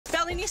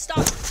Bellini, stop.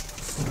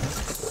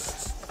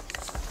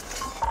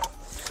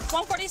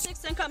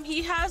 146 income.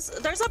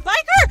 There's a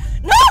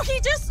biker. No, he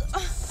just.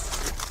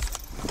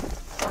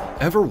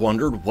 Ever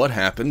wondered what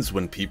happens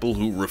when people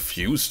who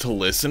refuse to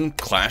listen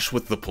clash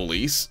with the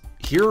police?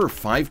 Here are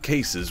 5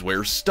 cases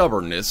where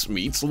stubbornness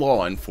meets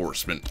law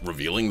enforcement,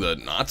 revealing the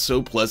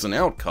not-so-pleasant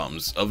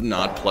outcomes of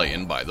not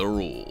playing by the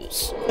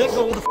rules. Let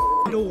go of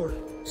the door.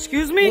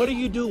 Excuse me? What are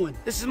you doing?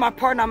 This is my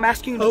partner. I'm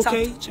asking you to stop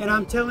touching me. And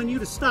I'm telling you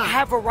to stop. I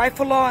have a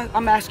rifle on.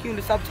 I'm asking you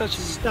to stop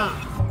touching me.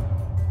 Stop.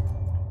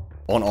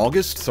 On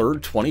August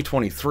 3rd,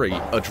 2023,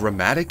 a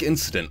dramatic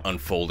incident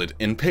unfolded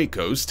in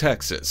Pecos,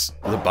 Texas.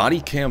 The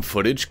body cam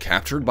footage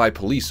captured by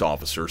police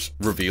officers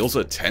reveals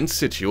a tense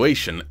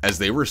situation as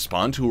they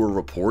respond to a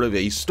report of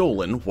a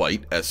stolen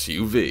white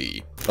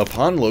SUV.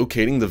 Upon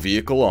locating the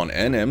vehicle on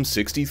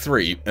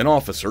NM63, an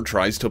officer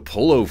tries to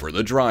pull over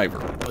the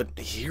driver. But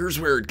here's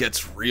where it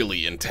gets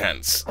really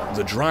intense.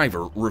 The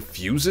driver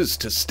refuses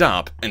to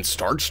stop and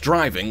starts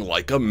driving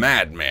like a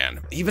madman,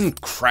 even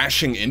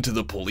crashing into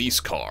the police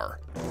car.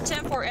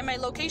 10-4 in my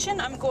location.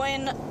 I'm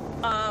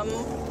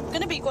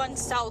gonna be going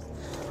south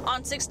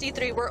on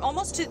 63. We're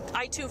almost to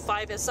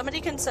I-25. If somebody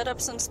can set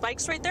up some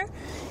spikes right there.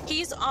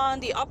 He's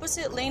on the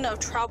opposite lane of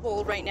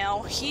travel right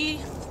now.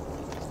 He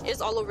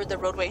is all over the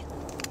roadway.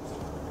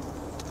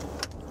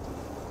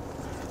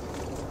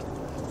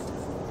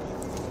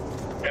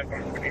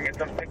 Can you get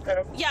some spikes set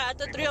up? Yeah, at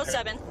the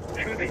 307.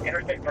 To the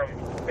interstate from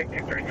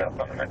 63 south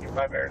on the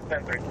 95 area,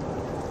 10-3.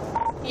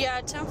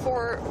 Yeah,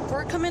 10-4.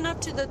 We're coming up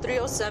to the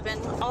 307.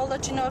 I'll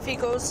let you know if he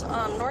goes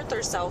north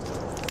or south.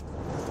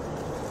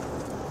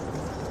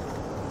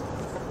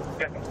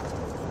 Yeah.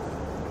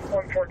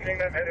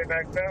 114, I'm headed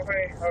back that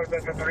way. I was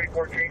at the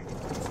 314.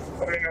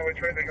 Let me know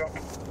which way they go.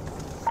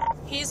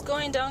 He's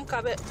going down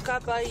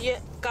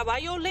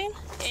Caballo lane,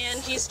 and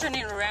he's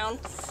turning around.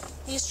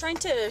 He's trying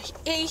to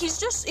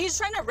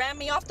ram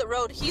me off the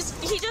road. He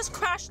just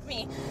crashed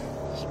me.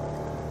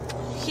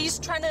 He's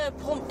trying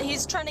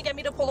to get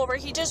me to pull over.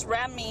 He just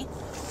rammed me.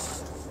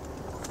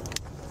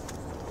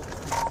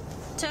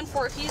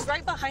 10-4. He's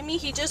right behind me.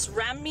 He just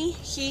rammed me.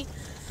 He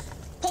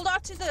pulled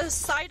off to the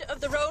side of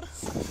the road.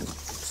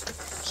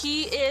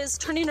 He is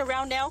turning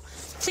around now.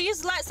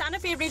 Please let Santa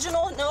Fe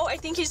Regional know. I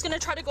think he's gonna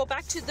try to go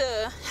back to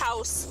the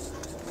house.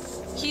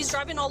 He's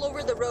driving all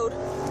over the road.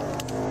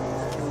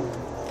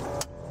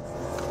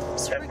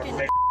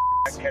 Freaking.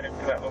 Headed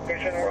to that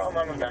location. We're all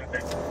on the Santa Fe.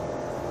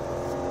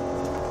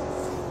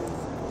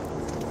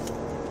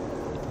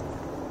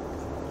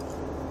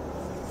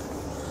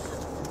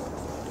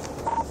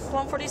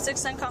 146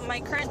 Sencom, my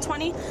current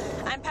 20.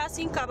 I'm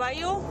passing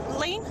Caballo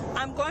lane.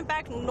 I'm going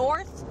back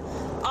north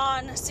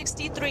on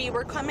 63.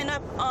 We're coming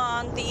up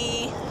on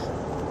the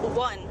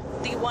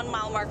 1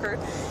 mile marker.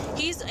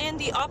 He's in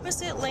the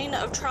opposite lane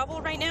of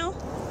travel right now.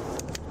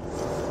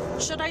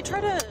 Should I try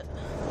to?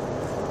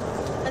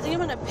 I think I'm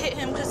gonna pit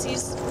him because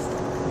he's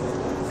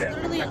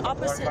literally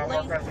opposite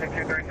lane.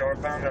 63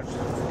 northbound.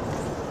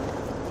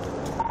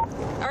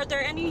 Are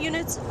there any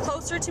units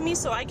closer to me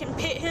so I can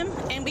pit him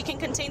and we can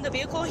contain the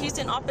vehicle? He's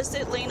in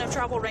opposite lane of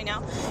travel right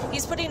now.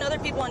 He's putting other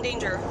people in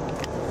danger.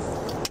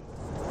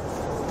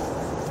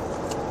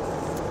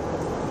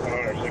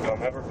 I'll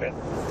never pit.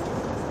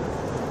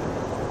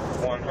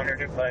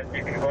 100 advice,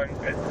 you can go ahead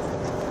and pit.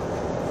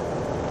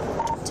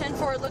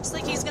 10-4, it looks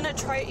like he's gonna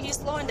try, he's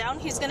slowing down.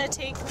 He's gonna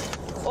take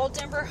Old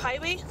Denver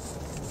Highway.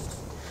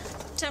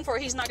 10-4,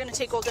 he's not gonna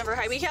take Old Denver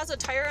Highway. He has a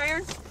tire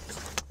iron.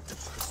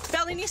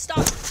 Bellini,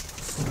 stop.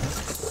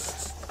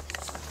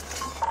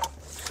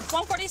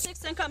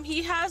 146 income.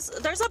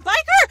 There's a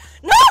biker.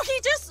 No, he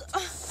just.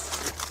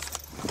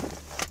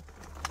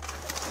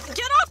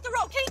 Get off the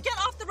road. Okay, get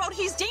off the road.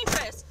 He's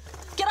dangerous.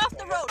 Get off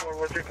the road.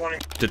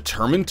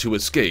 Determined to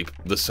escape,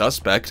 the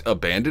suspect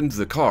abandoned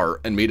the car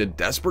and made a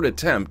desperate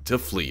attempt to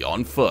flee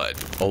on foot.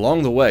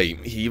 Along the way,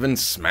 he even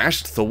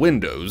smashed the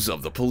windows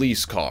of the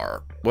police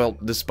car. Well,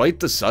 despite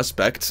the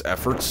suspect's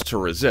efforts to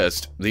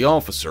resist, the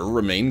officer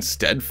remained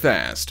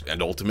steadfast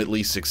and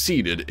ultimately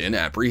succeeded in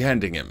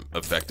apprehending him,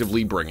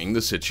 effectively bringing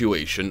the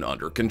situation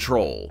under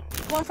control.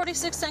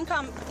 146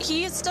 Sencom,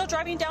 he is still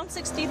driving down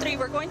 63.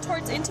 We're going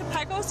towards into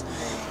Pecos.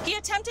 He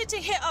attempted to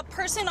hit a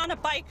person on a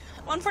bike.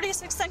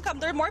 146 Sencom,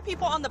 there are more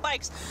people on the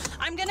bikes.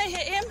 I'm gonna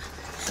hit him.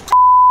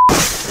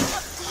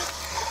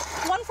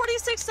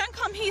 146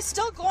 Sencom, he's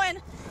still going.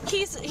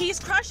 He's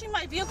crashing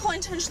my vehicle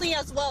intentionally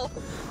as well.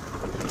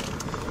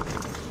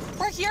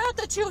 We're here at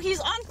the 2. He's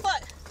on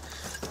foot.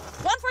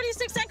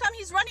 146 Sencom,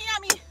 he's running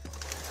at me.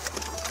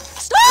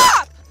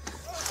 Stop!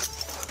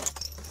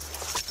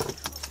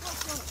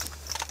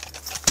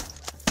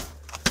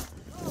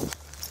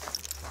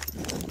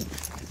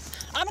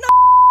 I'm gonna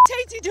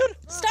take you, dude.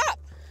 Stop.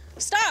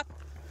 Stop.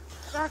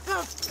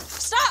 Stop.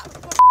 Stop.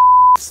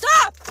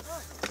 Stop!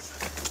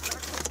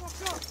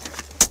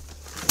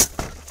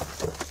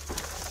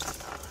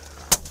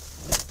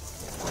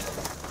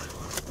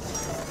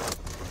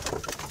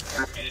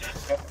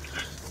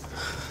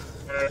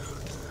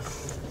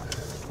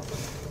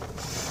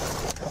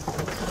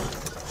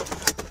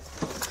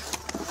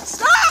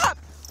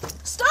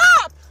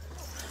 Stop!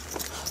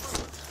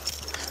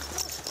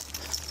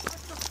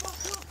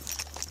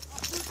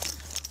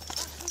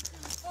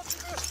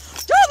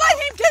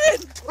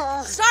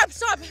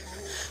 Stop!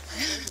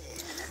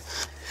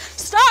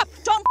 Stop!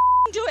 Don't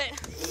do it!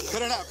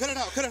 Cut it out, cut it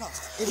out, cut it out.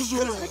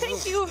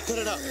 Thank you. Cut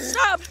it out.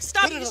 Stop!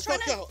 Stop! Cut it He's out, trying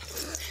fuck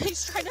to.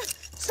 He's trying to.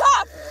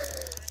 Stop!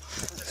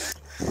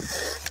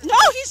 No,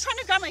 he's trying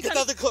to grab my gun. Get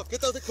out the cup,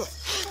 get out the cup.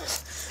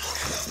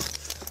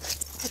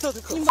 Get out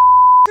the cup.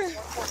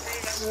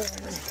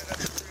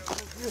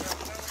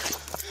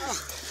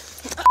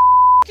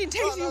 Fucking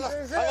tase you.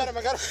 I got him.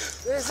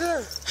 He's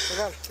here. I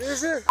got him.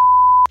 He's here.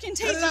 Fucking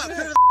Cut it tase out, you.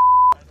 cut it out.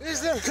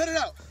 He's there. Cut it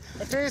out.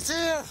 He's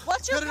here.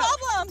 What's your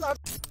problem?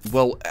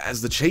 Well,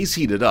 as the chase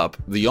heated up,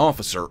 the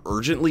officer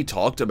urgently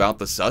talked about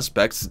the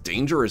suspect's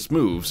dangerous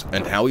moves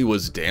and how he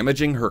was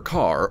damaging her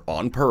car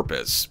on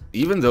purpose.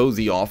 Even though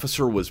the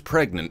officer was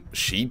pregnant,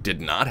 she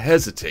did not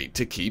hesitate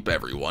to keep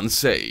everyone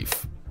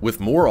safe. With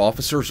more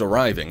officers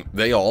arriving,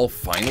 they all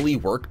finally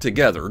worked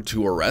together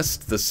to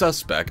arrest the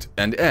suspect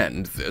and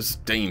end this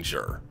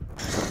danger.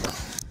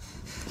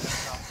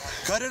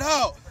 Cut it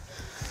out.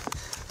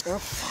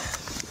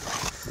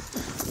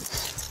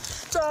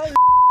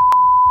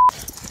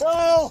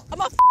 I'm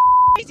gonna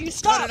tase you.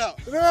 Stop! Cut it out.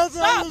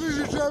 Stop! I'm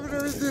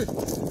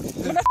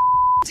gonna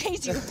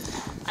tase you.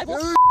 I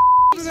will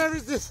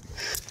everything.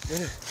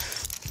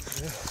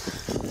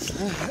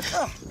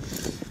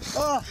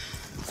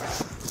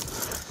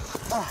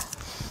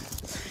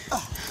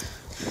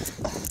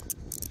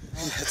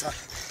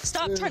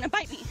 Stop trying to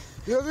bite me.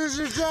 You'll lose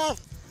your job.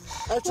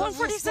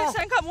 146,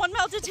 I got 1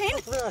 mile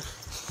detained.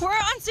 We're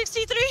on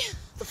 63.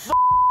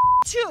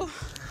 2.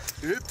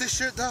 You rip this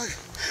shit, dog.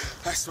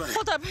 I swear.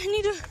 Hold up, I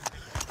need to.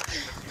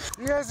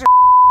 You guys are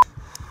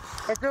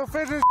I go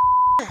finish.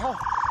 Shut the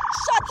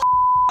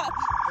up!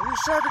 Are you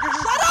sure because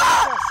Shut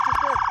up!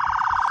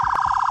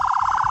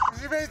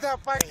 You made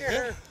that bike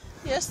here.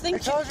 Yes, I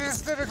thank you. told you to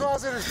sit in the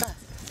closet.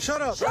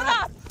 Shut up. Shut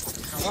up!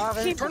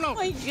 Keep Turn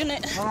my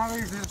unit.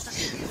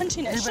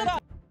 Punching it. Shut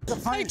up.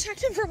 I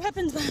checked him for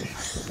weapons, but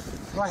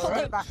hold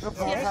up.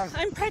 Yeah,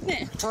 I'm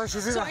pregnant. So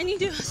I need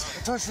to.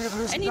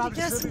 I need to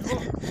guess.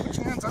 Put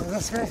your hands up.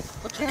 That's great.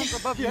 Put your hands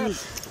above your head.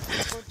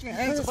 Put your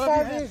hands above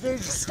your head.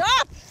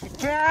 Stop!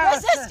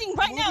 Resisting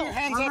right now. Your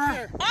hands up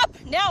here. Up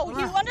now.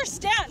 You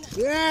understand?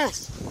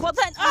 Yes. Well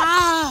then, up.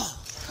 Ow!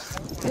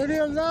 Leave me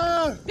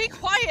alone. Be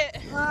quiet.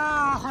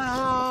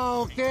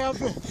 Oh, okay.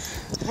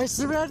 I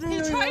surrender.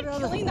 You tried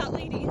killing that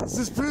lady.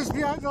 This proves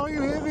me I know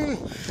you hit me.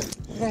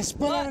 And I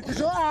spun out of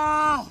control.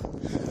 Ow!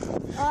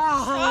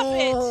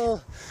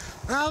 Ow!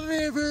 Help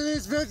me,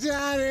 please, bitch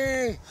out of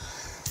here.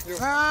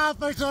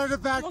 Help! I tried to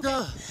back up.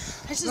 I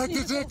just Like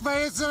need to take my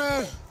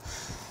insulin.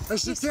 And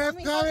she kept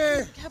He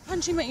coming. kept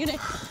punching my unit.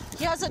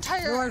 He has a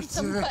tire on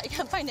some, but I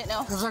can't find it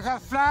now. Because I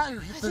got flat. You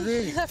hit the He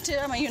knee. left it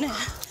on my unit.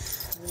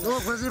 No,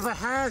 it wasn't in my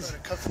hand.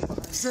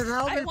 He said,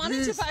 help me, I wanted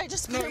please. to, but I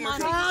just put him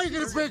on. Oh, you're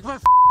going to break my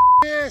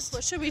fist.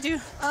 What should we do?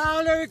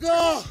 Oh, let me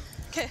go.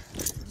 Okay.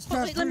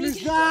 Wait, let me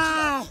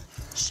go.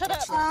 Shut up.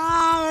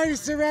 Oh, I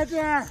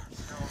surrender.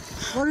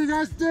 What are you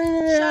guys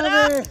doing? Shut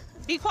up.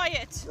 Be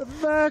quiet.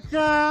 Back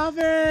up,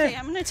 me. Okay,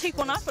 I'm gonna take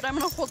one off, but I'm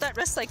gonna hold that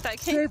wrist like that,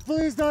 okay? Hey,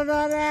 please don't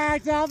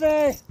act. Help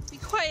me. Be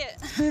quiet.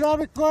 She don't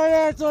be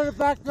quiet. I told her to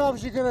back up.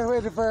 She's going to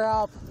wait for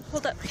help.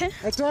 Hold up, okay?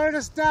 I told her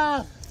to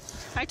stop.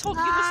 I told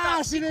you to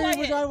stop. She Be didn't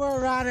even know quiet.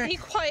 we're around it. Be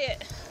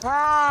quiet.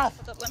 Ah.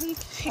 Hold up, let me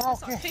take this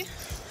off, okay?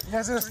 You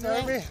guys are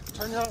disturbing me?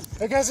 Turn your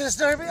You guys are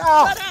disturbing me?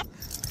 Oh. Shut up.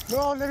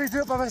 No, let me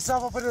do it by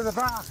myself. I'll put it in the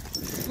back.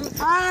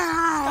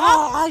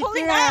 Stop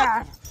pulling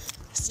up.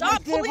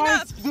 Stop pulling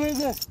up.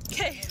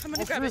 Okay, I'm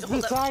gonna grab it.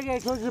 Hold up. I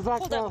told you to back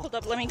Hold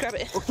up. Let me grab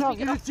it. Okay, I'll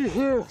give it to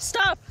you.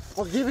 Stop.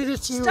 I'll give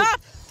it to you.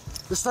 Stop.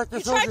 Just like You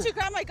I tried told to you.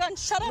 grab my gun.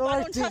 Shut up. No, I I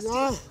don't did trust you.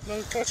 not.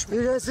 Don't touch me.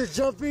 You guys are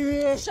jumping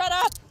me. Shut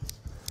up.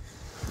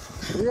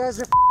 You guys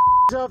are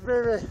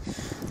jumping me.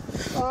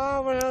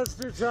 Oh, my hand's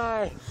too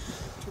tight.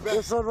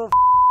 This one will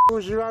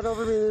she ran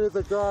over me with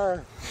the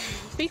car.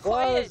 Be Why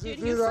quiet, did you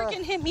dude. do You that?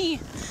 freaking hit me.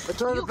 I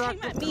tried You to back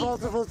came at up me.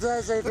 multiple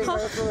times. I think I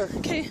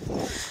Okay.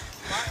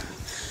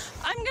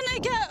 I'm gonna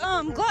get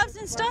gloves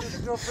and stuff.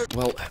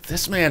 Well,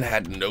 this man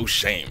had no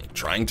shame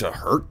trying to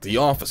hurt the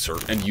officer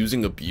and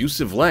using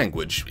abusive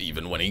language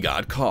even when he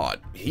got caught.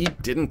 He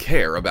didn't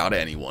care about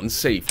anyone's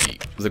safety.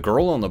 The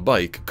girl on the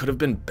bike could have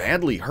been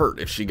badly hurt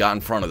if she got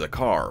in front of the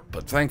car,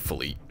 but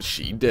thankfully,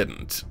 she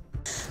didn't.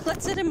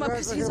 Let's set him up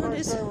because he's on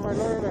his. At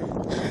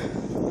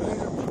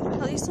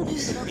least on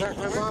his.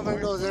 My mom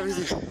knows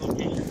everything.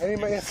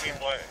 Anybody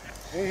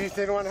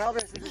want to help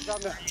me?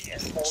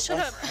 Shut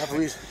up.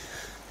 Please.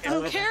 I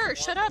don't care.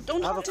 Shut up.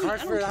 Don't I have talk a to me. I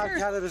card for it. don't I have care.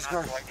 cannabis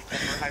card.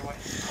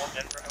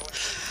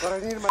 But I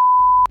need my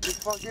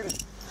fucking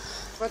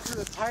went to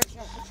the tire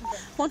shop.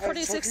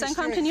 146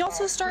 Sencom. Can you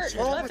also start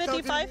at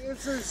 55?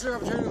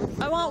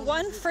 I want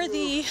one for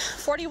the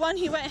 41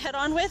 he went head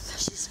on with.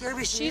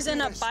 She's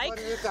in a bike,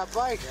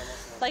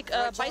 like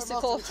a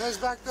bicycle,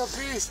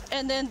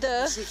 and then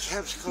the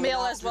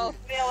male as well.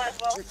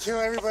 To kill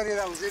everybody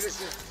that was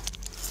innocent.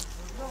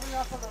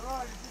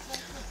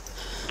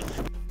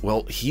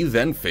 Well, he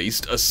then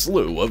faced a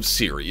slew of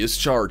serious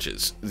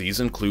charges. These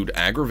include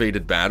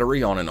aggravated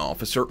battery on an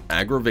officer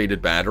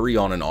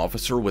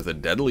with a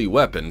deadly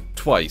weapon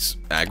twice,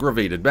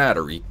 aggravated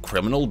battery,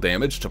 criminal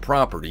damage to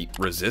property,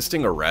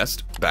 resisting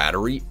arrest,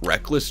 battery,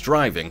 reckless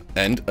driving,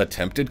 and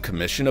attempted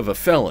commission of a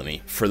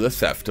felony for the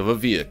theft of a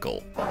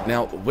vehicle.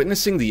 Now,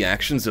 witnessing the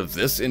actions of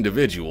this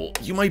individual,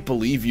 you might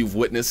believe you've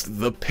witnessed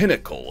the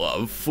pinnacle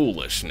of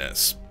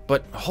foolishness.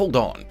 But hold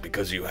on,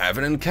 because you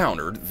haven't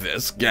encountered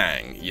this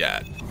gang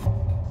yet.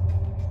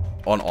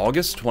 On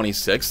August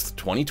 26,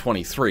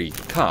 2023,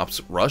 cops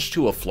rushed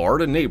to a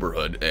Florida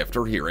neighborhood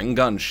after hearing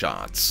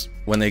gunshots.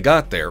 When they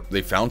got there,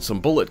 they found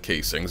some bullet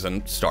casings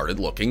and started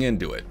looking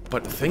into it.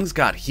 But things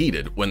got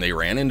heated when they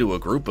ran into a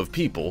group of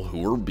people who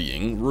were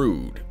being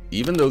rude.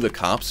 Even though the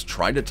cops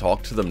tried to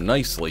talk to them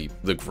nicely,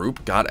 the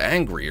group got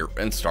angrier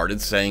and started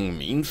saying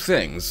mean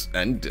things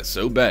and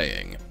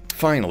disobeying.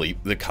 Finally,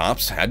 the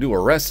cops had to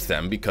arrest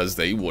them because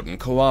they wouldn't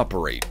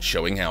cooperate,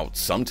 showing how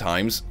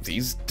sometimes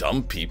these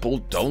dumb people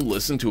don't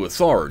listen to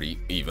authority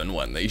even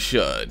when they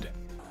should.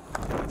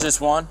 Just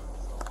one?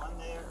 One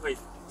there. Wait,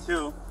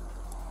 two.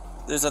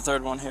 There's a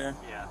third one here.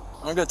 Yeah.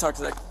 I'm gonna talk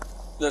to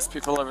those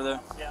people over there.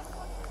 Yeah.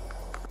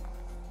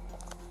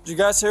 Did you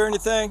guys hear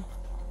anything?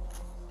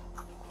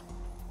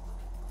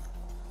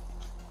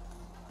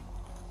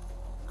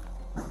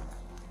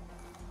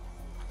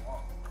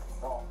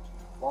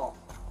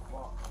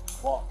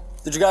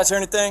 Did you guys hear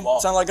anything?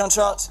 Sound like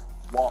gunshots?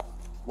 Walk.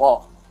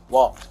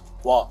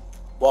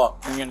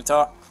 Are you gonna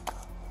talk?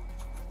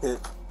 Hit.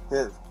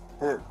 Hit.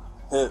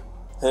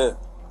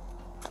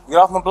 Get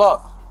off my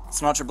block.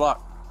 It's not your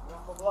block.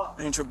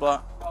 It ain't your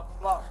block.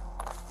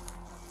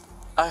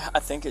 I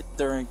think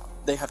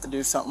they have to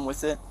do something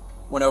with it.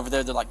 Went over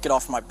there, they're like, get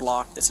off my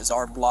block. This is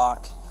our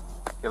block.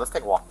 Yeah, let's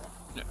take a walk.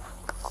 Yeah.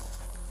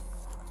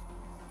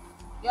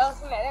 Y'all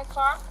looking at that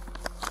car?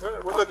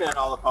 We're looking at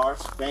all the cars.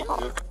 Thank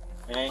you.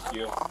 Thank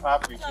you. I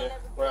appreciate it.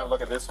 We're gonna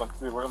look at this one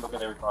too. We're gonna look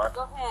at every car.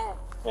 Go ahead.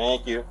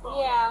 Thank you.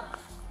 Yeah.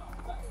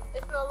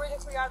 There's no reason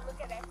for y'all to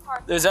look at that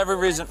car. There's every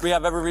reason. We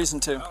have every reason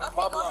to. Okay,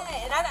 go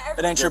ahead. And I got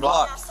It ain't your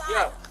block.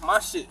 Yeah, my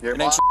shit. Your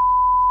block?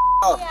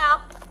 Yeah.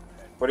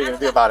 What are you gonna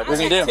do about it? What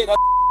are you gonna do? What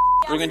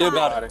are you gonna do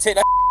about it? Take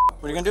that.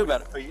 What are you gonna do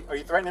about it? Are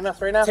you threatening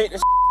us right now? Take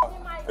this.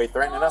 Are you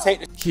threatening us?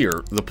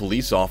 Here, the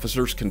police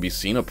officers can be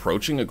seen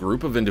approaching a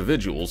group of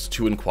individuals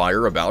to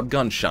inquire about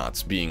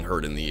gunshots being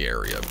heard in the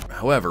area.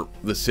 However,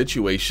 the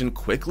situation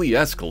quickly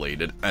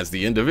escalated as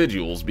the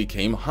individuals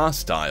became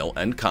hostile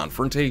and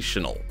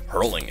confrontational,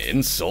 hurling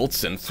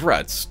insults and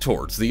threats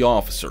towards the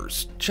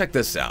officers. Check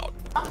this out.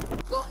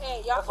 Go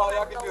ahead. Y'all all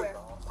y'all can can do. nowhere.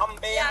 I'm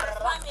a man. Yeah, that's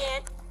my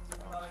man.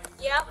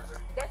 Yep,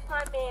 that's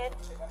my man.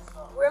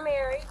 We're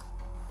married.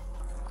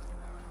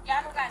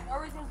 Y'all don't got no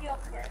reason to be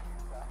up here.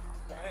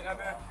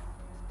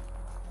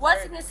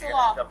 What's against the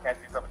law?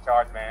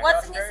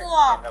 What's against the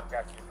law?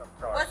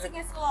 What's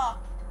against the law?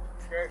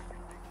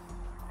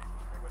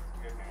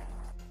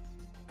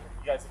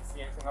 You guys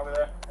see anything over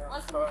there?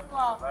 What's against the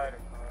law?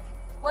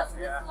 What's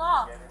against the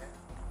law?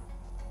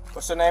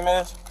 What's your name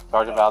is?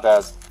 Sergeant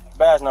Valdez.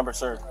 Badge number,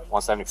 sir.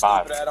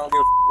 175. I don't give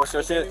a What's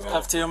your shit?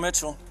 FTO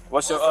Mitchell.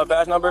 What's your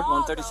badge number?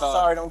 135.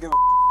 Sorry, don't give a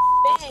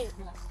Bang.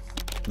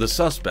 The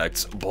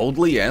suspects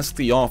boldly ask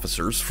the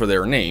officers for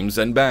their names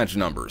and badge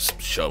numbers,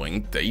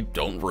 showing they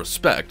don't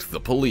respect the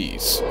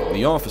police.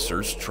 The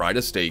officers try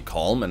to stay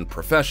calm and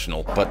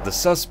professional, but the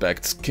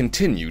suspects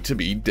continue to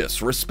be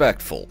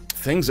disrespectful.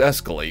 Things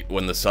escalate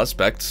when the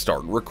suspects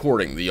start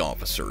recording the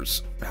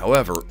officers.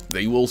 However,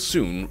 they will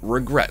soon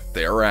regret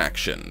their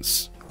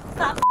actions.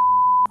 Stop.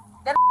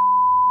 They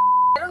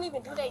don't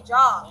even do their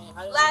job.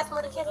 Last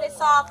murder case they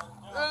saw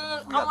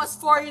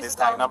almost 4 years This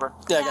ago. tag number?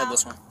 Yeah, I got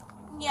this one.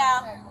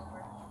 Yeah.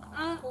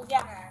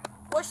 Yeah.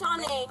 What's your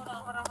name?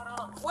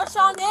 What's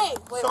your name?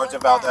 Wait,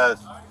 Sergeant Valdez.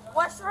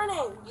 What's your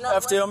name?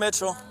 FTO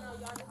Mitchell.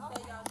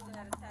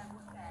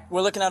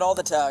 We're looking at all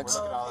the tags.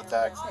 All the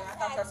tags.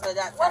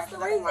 What's the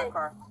reason?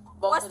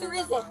 What's the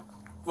reason?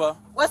 Well,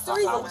 What's the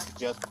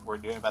reason? We're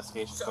doing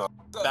investigation. So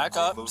back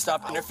up.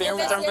 Stop interfering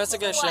with our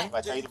investigation. if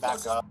I tell you to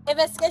back up,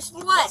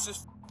 Investigation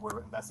what? we're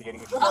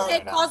investigating.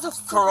 Okay, cause of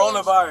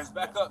Coronavirus.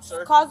 Back up,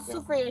 sir. Cause of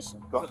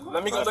supervision.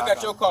 Let me go look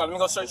at your car. Let me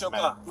go search your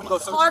car. Let me go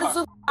search Call your the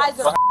car.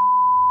 supervisor.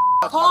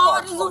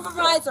 Call the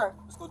supervisor.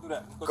 Let's go do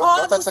that. Call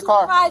Don't the touch the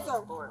car.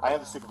 supervisor. I am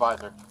the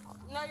supervisor.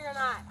 No, you're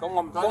not. Come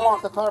on, Come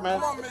on, the car, man.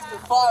 Come on, Mr.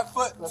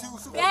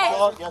 5'2"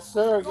 Hey. Yes,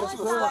 sir. Yes,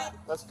 sir.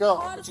 Let's go.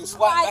 Call the You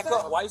swat. Back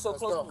supervisor. up. Why you so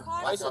close? Call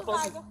Why you the so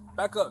close? supervisor.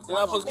 Back up. You're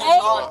not supposed to Hey.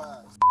 get started.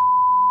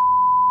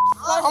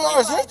 Call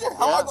the supervisor.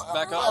 Yeah.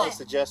 Back I up.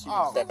 suggest you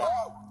step back.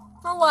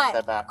 For what?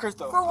 Step back. For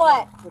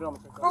what?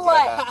 For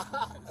what?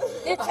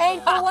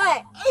 Detained for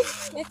what?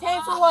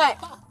 Detained for what?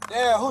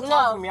 Yeah, who No.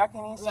 talking to me? I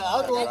can't even see.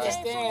 Detained for what?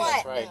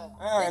 That's right.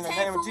 Yeah, in the name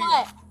Detained of for Jesus.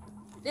 what?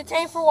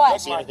 Detained for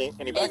what? See anything?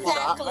 Anybody?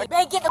 Exactly.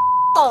 Man, get the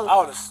on. I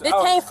would've-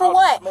 Detained for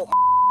what?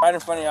 Right in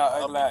front of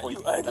y'all, ugly ass.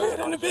 You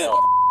ugly in the bill.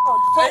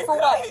 Detained for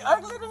what? Hey,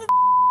 ugly in the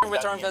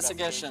with our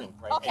investigation.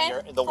 Okay.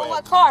 In the For way.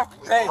 what car?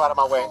 Get out of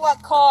my way. For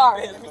what car?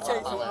 Let me tell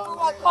you something. For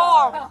what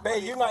car?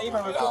 Babe, you're not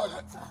even recording.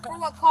 For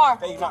what car?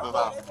 Babe, you're not Move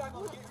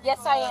out. Yes,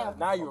 I am.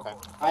 Now you're Okay.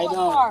 For what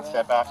car?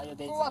 Step back.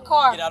 For what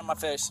car? Get out of my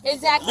face.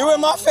 Exactly. You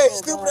in my face,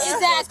 stupid ass.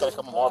 Exactly.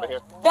 Gotta come more over here.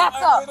 Back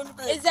up.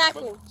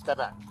 Exactly. Step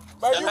back.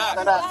 Step back.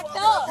 Step back. Back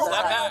up.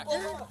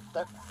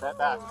 Step back. Step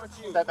back.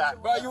 Step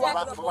back. Bro, you Move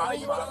out out the way.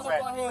 Move out the way.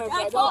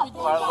 Back up.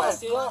 Move out of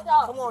the way.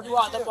 Stop. Come on, you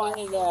out up on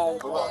his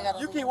ass. Move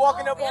out. You keep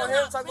walking up on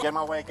him. Get in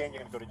my way again,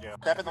 you're gonna go to jail.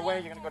 Step in the way,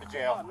 you're gonna go to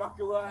jail. Knock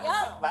your ass.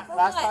 Yeah.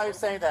 Last time you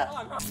say that.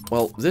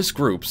 Well, this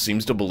group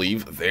seems to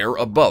believe they're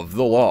above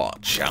the law,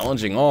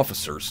 challenging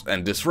officers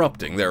and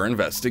disrupting their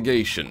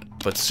investigation.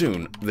 But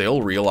soon,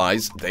 they'll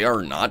realize they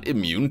are not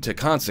immune to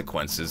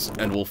consequences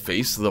and will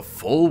face the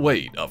full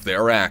weight of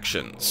their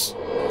actions.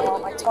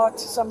 I talked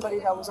to somebody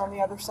that was on the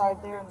other side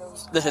there, and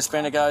those. The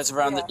Hispanic guys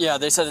around. Yeah.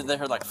 They said that they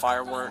heard like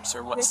fireworks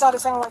or what. They thought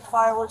it sounded like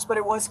fireworks, but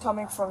it was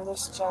coming from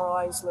this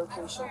generalized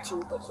location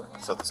too. But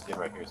So this kid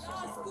right here is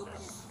 54.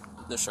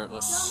 They're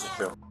shirtless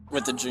Sure.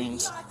 with the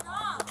jeans.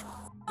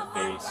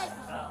 Face.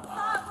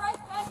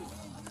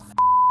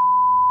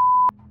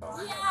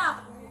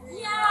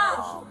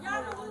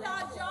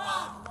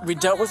 We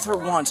dealt with her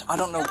once. I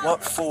don't know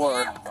what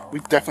for. We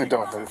definitely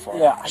don't go far.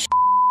 Yeah,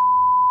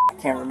 I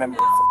can't remember.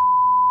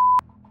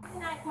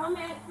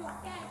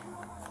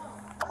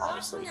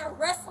 Obviously.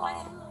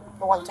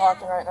 the one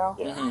talking right now.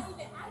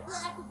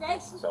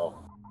 So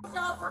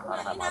I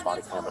don't have my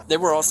body camera. They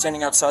were all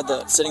standing outside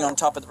sitting on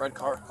top of the red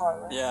car.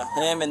 Yeah,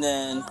 him and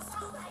then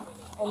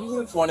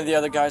one of the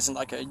other guys in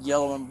like a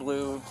yellow and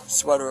blue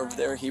sweater over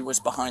there, he was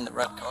behind the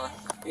red car.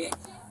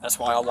 That's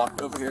why I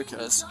walked over here,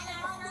 because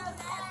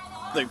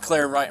they're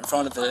clear right in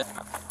front of it.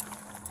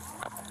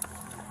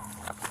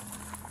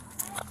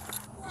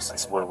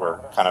 Since we're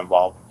kind of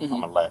involved, I'm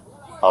going to let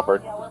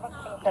Hubbard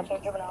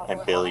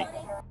and Billy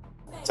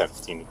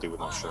 17 to do with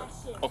no shirt.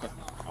 Okay,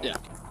 yeah.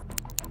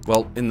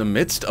 Well, in the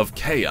midst of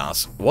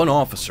chaos, one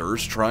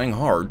officer's trying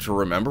hard to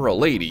remember a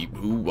lady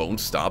who won't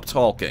stop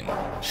talking.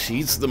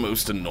 She's the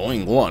most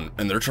annoying one,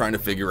 and they're trying to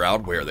figure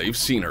out where they've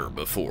seen her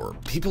before.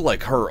 People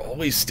like her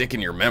always stick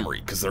in your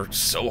memory because they're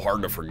so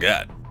hard to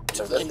forget.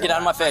 Get out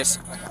of my face.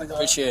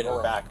 Appreciate it.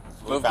 Move back.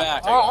 Move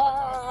back.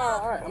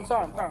 Alright, I'm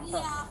sorry.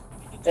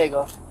 There you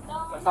go.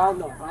 Calm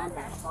down.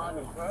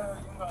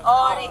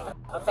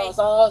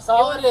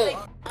 Sorry.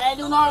 Hey,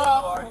 do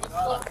not.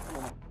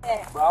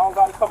 Bro, I don't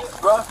got a couple,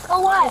 bro.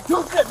 For what?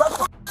 You shit, bro.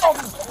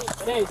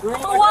 Hey, green.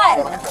 For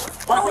what?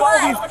 For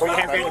what? Put your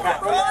hands behind your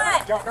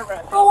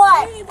back. For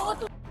what?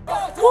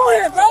 Go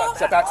ahead, bro.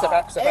 Step back, step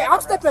back, step Hey, back.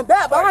 I'm stepping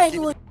back, but I ain't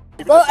doing.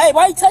 Bro, hey,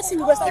 why you touching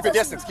me? Keep your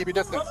distance, keep your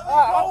distance.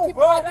 Oh,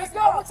 bro, let's go.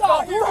 What's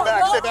up? Stay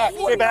back, stay back,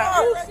 stay back.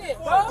 Stay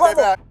Stay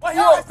back. What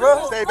you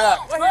bro? Stay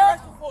back. What you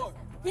asking for?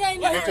 He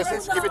ain't Keep your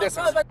distance, keep your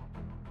distance.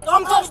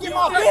 I'm touching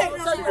my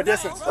bitch. Keep your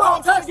distance.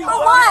 I'm touching you. For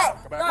what?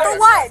 For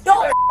what?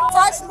 Don't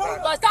touch me.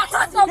 Stop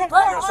touching me,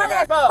 bro. Stay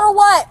back. For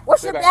what?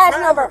 What's your badge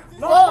number?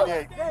 No.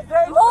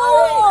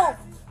 Move!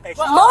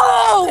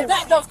 Move!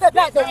 Step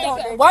back, though.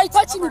 Why you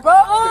touching me, bro?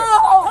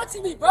 Stop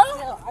touching me, bro.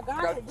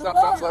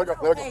 Stop, let her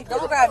go, let her go.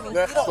 Don't grab me.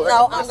 Let her go.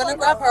 No, I'm gonna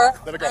grab her.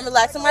 Let her go. I'm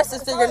relaxing my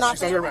sister. You're not.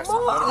 She's under arrest.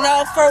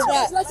 No, for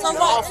what? For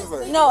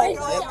what? No.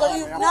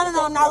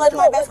 No, I'm not letting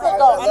my best friend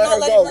go. I'm not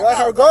letting her Let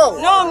her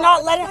go. No, I'm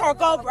not letting her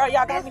go, bro.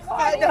 Y'all got me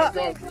fired.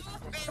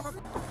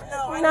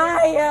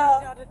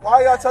 Naya.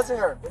 Why y'all touching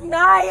her?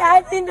 Naya,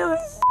 I think it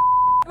was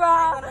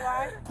bro.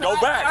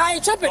 Go back. I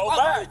ain't tripping. Go Why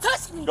back. you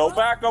touching me? Go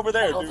back over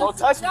there, dude. Don't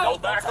touch me. Go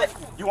back.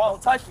 You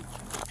won't touch me.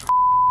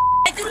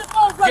 Hey, give me the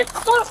phone, bro. Go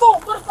to the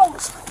phone. Go to the phone.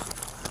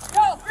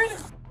 Yo, bring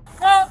it.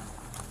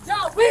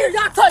 Y'all weird.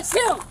 Y'all touch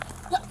him.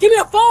 Give me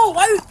the phone.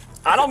 Why you?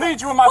 I don't need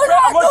you in my face.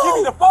 I'm gonna give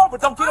you the phone,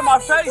 but don't get in my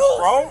face,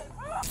 bro.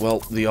 Well,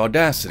 the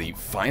audacity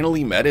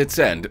finally met its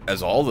end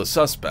as all the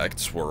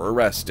suspects were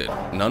arrested.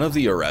 None of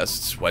the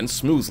arrests went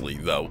smoothly,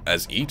 though,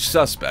 as each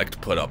suspect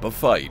put up a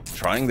fight,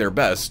 trying their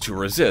best to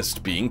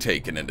resist being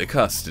taken into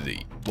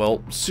custody.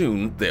 Well,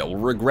 soon they'll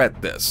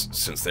regret this,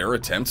 since their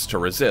attempts to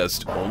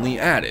resist only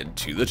added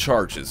to the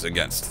charges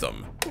against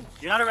them.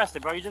 You're not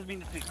arrested, bro. You're just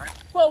being detained, right?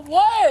 But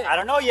what? I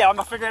don't know yet. I'm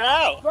gonna figure it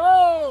out.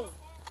 Bro,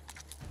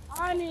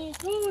 I need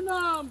do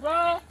none,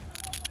 bro.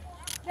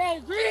 They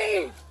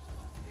green.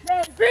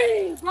 They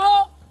green,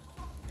 bro.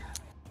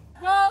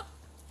 Bro,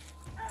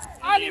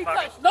 I didn't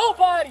touch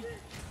nobody.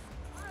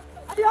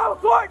 Y'all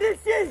record this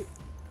shit.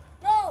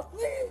 Bro,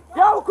 please.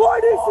 Y'all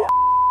record this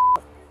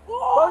shit.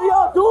 What are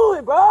y'all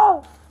doing,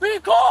 bro?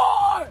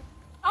 Record.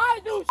 I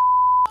do.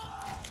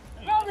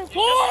 Bro, record.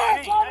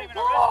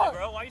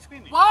 Bro, why are you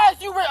screaming? Why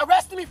is you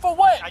arresting me for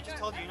what? I just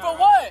told you. For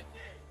what?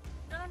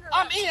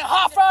 I'm eating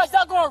hot fries.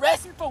 Y'all gonna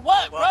arrest me for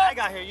what, bro? Well, I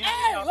got here. You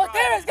Hey, look,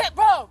 there is that,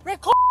 bro.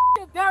 Record.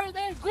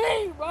 They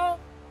green, bro.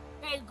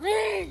 They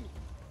green.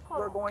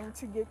 We're going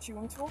to get you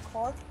into a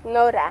car.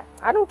 Know that.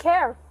 I don't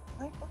care.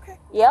 Okay.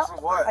 Yep.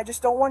 What? I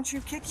just don't want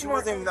you kicking. She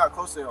wasn't even that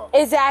close to y'all.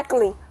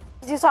 Exactly.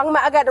 You talking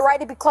about I got the right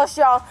to be close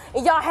to y'all,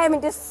 and y'all haven't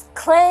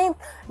disclaimed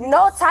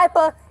no type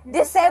of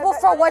disabled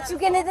for what you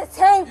getting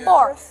detained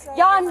for.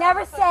 Y'all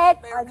never said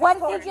what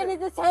is he getting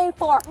detained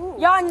for.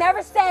 Y'all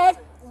never said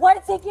what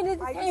is he getting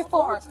detained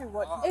for.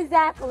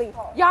 Exactly.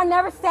 Y'all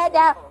never said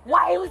that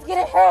why he was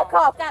getting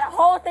handcuffed. Got a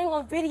whole thing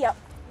on video.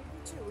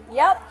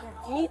 Yep,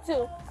 me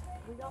too.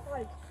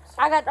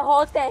 I got the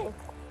whole thing.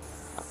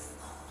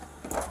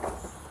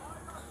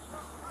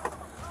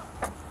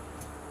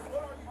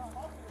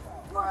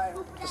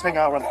 Just hang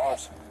out around the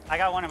cars. I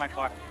got one in my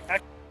car.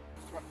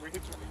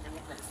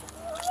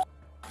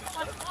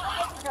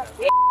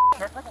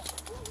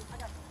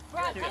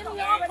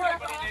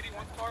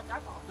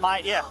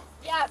 Yeah.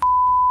 Yeah.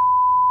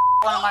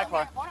 One in my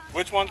car.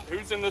 Which one?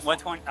 Who's in this?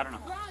 Which one? I don't know.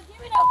 Give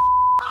me the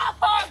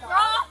car,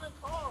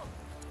 bro.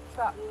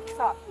 Stop.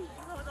 Stop.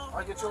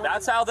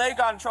 That's how they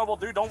got in trouble,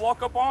 dude. Don't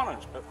walk up on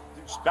us.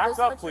 Just back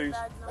up, please.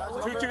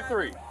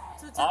 223.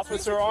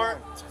 Officer Art.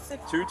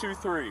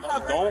 223.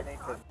 Don't.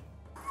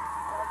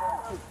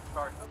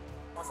 Sorry.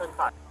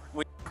 175.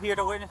 We here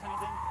to witness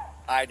anything?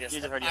 I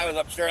was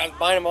upstairs. I was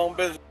minding my own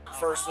business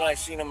first, and I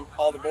seen them,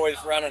 all the boys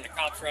running, the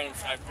cops running,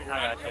 so I figured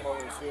I'd come over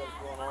and see what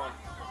was going on.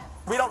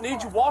 We don't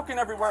need you walking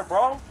everywhere,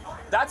 bro.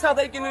 That's how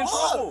they get in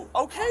trouble.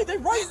 Okay, they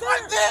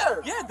right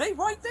there. Yeah, they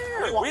right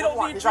there. We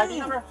don't need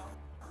you.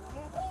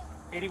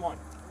 81.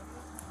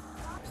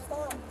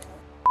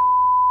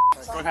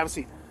 Go and have a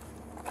seat.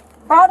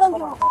 Bro, don't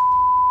give a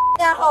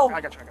that hoe. I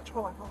got you.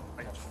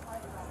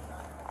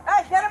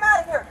 Hey, get him out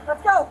of here.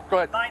 Let's go. Go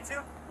ahead. 92?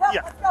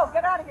 Yeah. Let's go.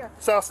 Get out of here.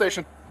 South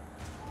Station.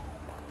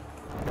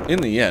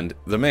 In the end,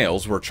 the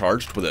males were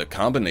charged with a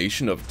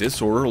combination of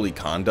disorderly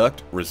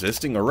conduct,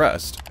 resisting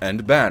arrest,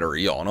 and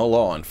battery on a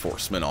law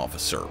enforcement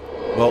officer.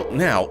 Well,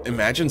 now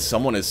imagine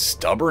someone as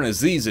stubborn as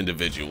these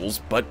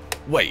individuals, but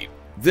wait,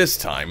 this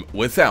time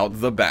without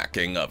the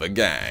backing of a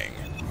gang.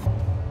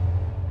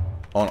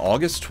 On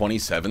August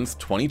 27,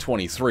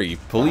 2023,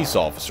 police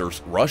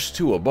officers rushed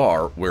to a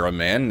bar where a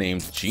man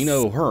named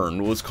Gino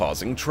Hearn was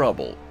causing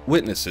trouble.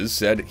 Witnesses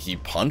said he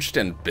punched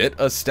and bit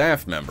a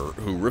staff member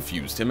who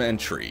refused him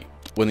entry.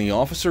 When the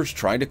officers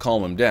tried to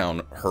calm him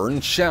down,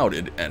 Hearn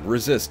shouted and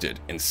resisted,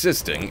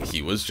 insisting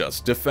he was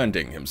just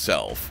defending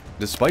himself.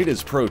 Despite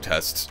his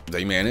protests,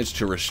 they managed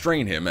to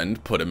restrain him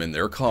and put him in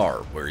their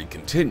car, where he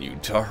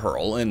continued to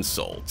hurl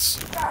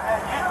insults.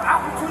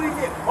 Opportunity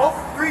to get both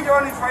three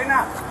journeys right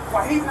now.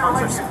 While he's not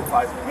right here.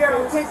 He had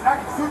a chance, I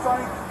can shoot on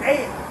him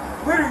dead.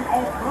 Literally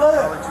on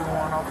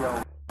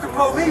blood. The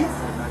police.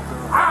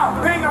 I'll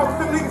bang out with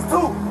them niggas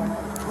too.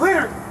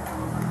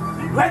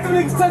 Literally. Let them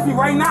niggas touch me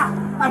right now.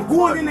 I'm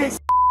going in there.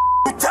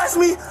 You touch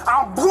me,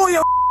 I'll blow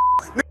your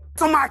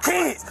on my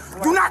kids.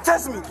 Do not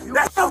touch me.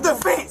 That's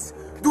self-defense.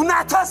 Do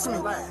not touch me.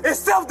 It's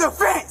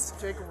self-defense.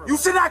 You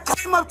should not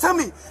came up to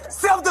me.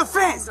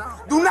 Self-defense.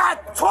 Do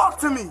not talk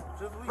to me.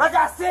 Like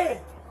I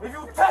said, if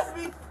you touch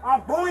me,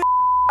 I'm blowing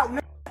out.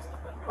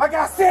 Like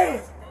I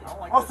said,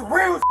 on some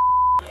real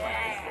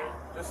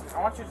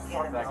I want you to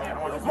start back.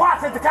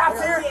 watch at the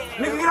cops here.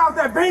 Nigga, get off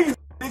that baby.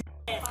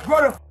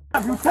 Bro,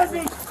 if you touch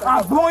me,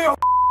 I'm blowing your.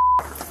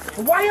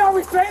 Why you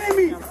always saying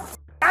me?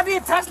 I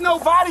didn't touch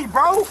nobody,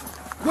 bro.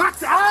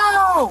 Watch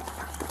out.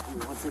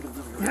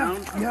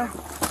 Yeah.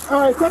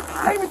 All right,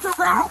 take me to the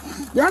ground.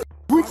 Y'all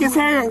weak as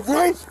hell,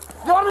 boy.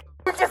 Y'all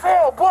weak as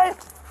hell, boy.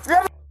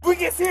 Y'all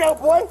weak as hell,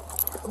 boy.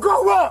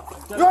 Grow up.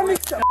 Y'all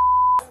need to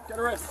Get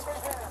a wrist.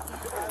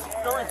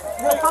 Go in.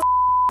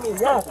 You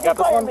got this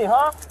on me,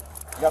 huh?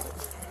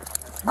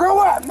 Grow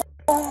up.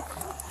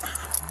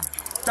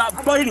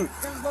 Stop biting.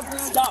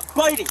 Stop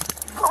biting.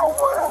 Grow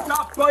up.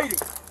 Stop biting.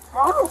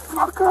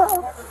 Motherfucker.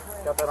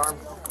 Got that arm?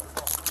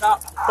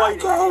 Stop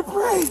biting. I can't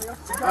breathe.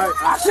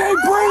 I can't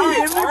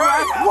breathe.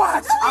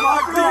 Watch. I'm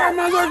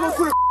not going to go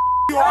to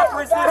the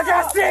office. Like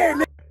I said,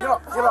 nigga.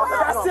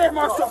 Like I said,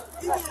 Marshall.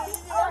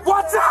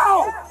 Watch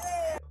out.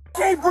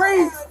 Can't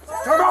breathe.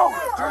 Bro,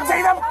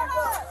 take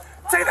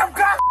them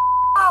cops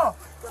off.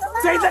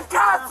 Take the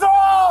cops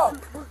off.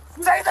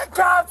 Take the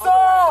cops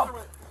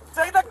off.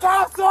 Take the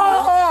cops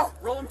off.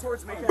 Roll him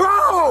towards me.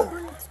 Bro,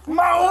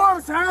 my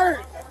arms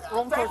hurt.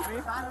 Roll him towards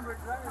me.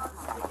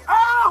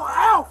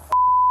 Ow,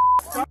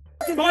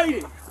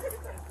 Biting.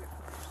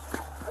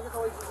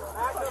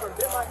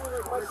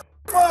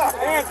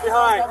 Hands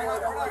behind.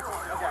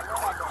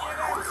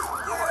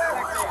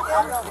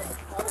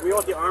 We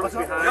want the arms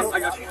behind. I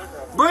got you.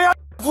 Bring your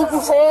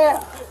fucking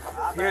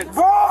hand.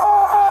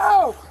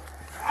 Bro!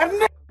 A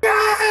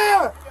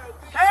nigga!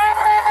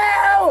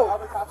 Help!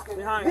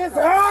 Behind. This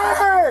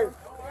hurt!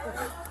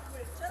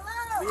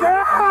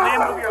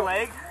 Stop! Move your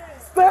leg.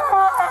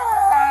 Stop!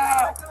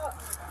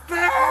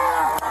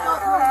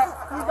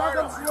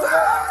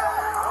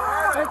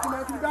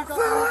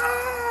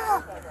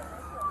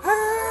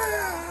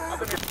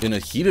 In a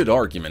heated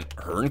argument,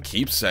 Hearn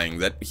keeps saying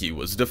that he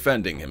was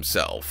defending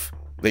himself.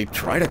 They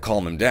try to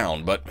calm him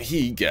down, but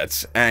he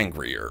gets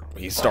angrier.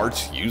 He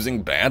starts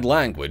using bad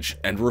language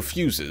and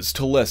refuses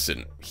to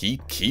listen. He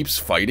keeps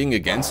fighting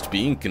against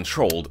being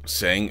controlled,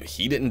 saying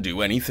he didn't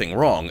do anything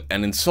wrong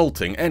and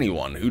insulting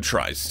anyone who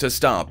tries to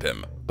stop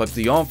him. But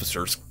the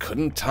officers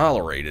couldn't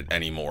tolerate it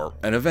anymore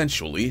and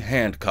eventually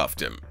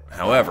handcuffed him.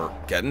 However,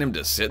 getting him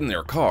to sit in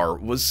their car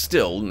was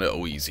still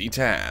no easy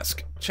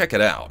task. Check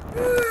it out.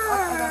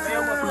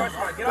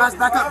 Guys,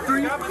 back up.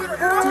 3, 2,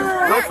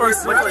 go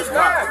first. Look where he's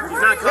got. He's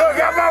not coming.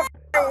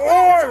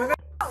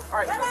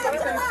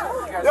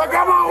 Yo,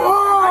 got my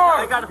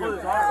arm! Yo, got my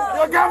arm!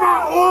 Yo, got my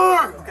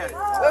arm!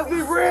 Let's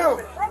be real.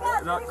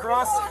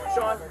 Cross,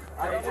 Sean.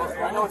 I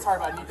know it's hard,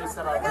 but I need you to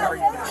step out.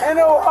 Ain't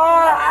no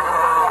hard.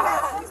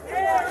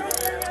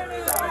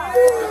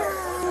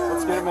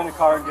 Let's get him in the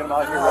car and get him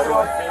out here right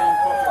away.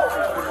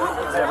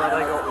 Yeah, right, I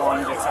go one,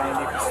 get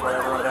Sandy, slow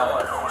everyone down.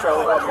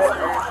 Charlie,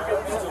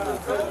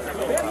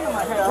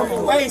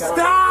 hey,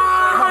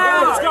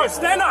 stop! Let's go,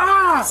 stand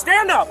up!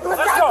 Stand up!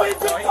 Let's go!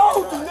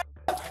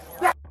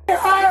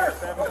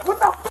 What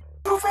the f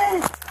you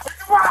mean?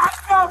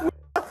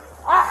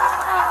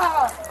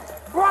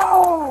 Bro!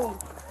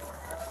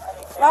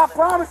 I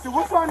promise you,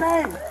 what's your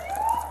name?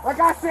 Like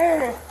I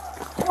said,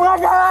 bro!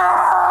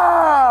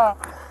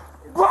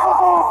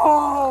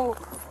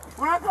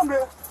 When I come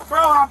to, bro,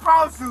 I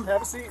promise you.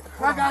 Have a seat.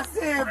 Like I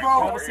said,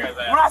 bro.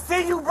 When I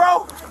see you,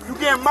 bro, you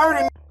get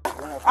murdered.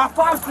 I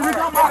promise you,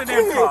 I'm my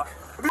kid.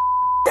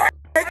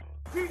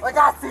 Like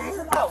I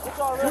said.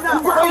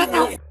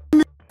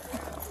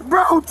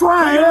 Bro,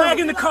 try it. Get your leg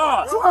in the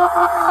car.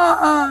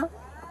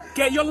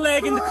 Get your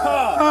leg in the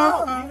car.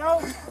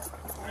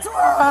 Chill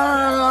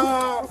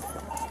out.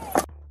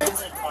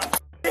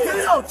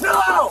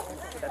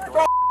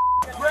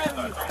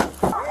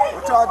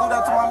 What y'all do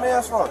that to my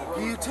man for?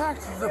 You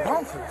attacked the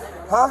bumpers.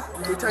 Huh?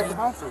 You attacked the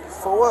bumpers.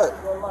 For what?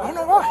 I don't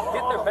know why.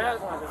 Get their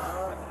bags.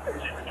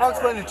 I'll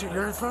explain it to you.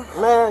 You're from?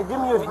 Man, give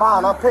me his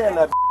bond. I'm paying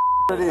that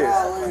it is.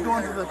 You're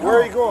going to the Where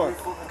are you going?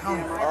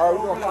 county. Alright,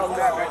 we're gonna come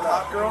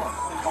back, girl.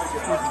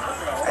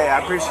 Hey, I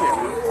appreciate it.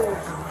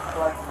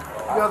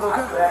 You guys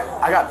okay?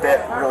 I got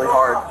bit really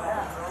hard.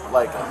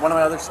 Like, one of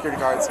my other security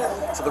guards.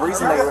 So the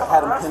reason they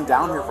had him pinned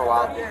down here for a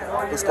while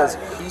was because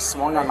he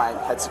swung on my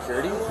head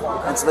security,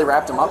 and so they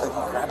wrapped him up, and he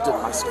grabbed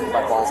my security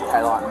by balls and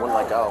tied on and wouldn't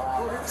let go.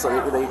 So he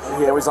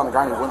always on the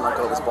ground, he wouldn't let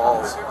go of his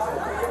balls.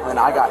 And then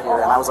I got here,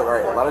 and I was like, all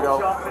right, let it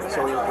go.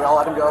 So we all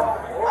let him go.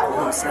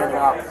 He was standing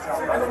up,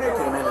 and then he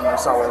came in, and we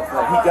saw where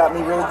he got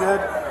me really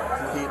good.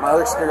 My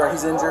other security guard,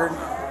 he's injured,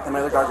 and my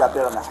other guard got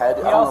bit on the head.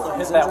 He also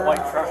hit that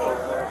white truck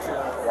over there, too.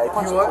 Yeah, he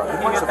punched He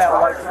hit that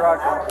white truck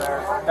over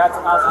there. That's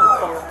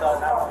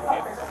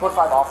awesome.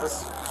 45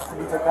 office. Can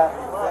you take that?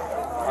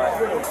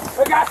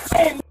 Like I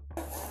said,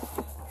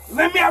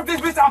 let me out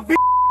this bitch, I'm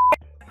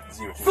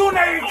soon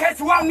as you catch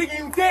you out, nigga,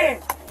 you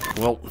dead.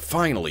 Well,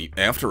 finally,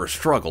 after a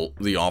struggle,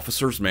 the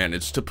officers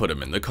managed to put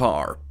him in the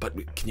car.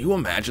 But can you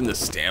imagine the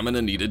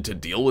stamina needed to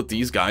deal with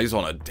these guys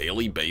on a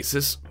daily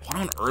basis? What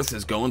on earth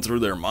is going through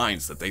their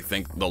minds that they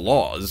think the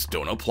laws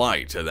don't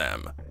apply to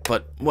them?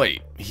 But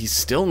wait, he's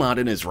still not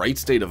in his right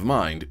state of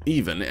mind,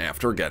 even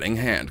after getting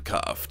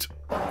handcuffed.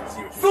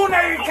 Soon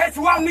as you catch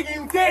you out, nigga,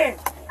 you dead.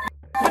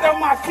 Put up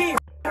my kids.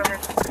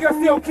 You'll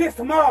see your kids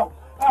tomorrow.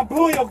 I'll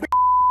blow your bitch.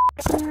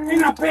 You're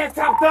not paying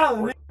top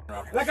dollar,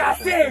 nigga. Like I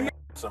said,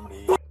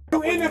 nigga.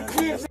 You in them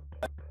kids,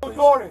 your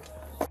daughter.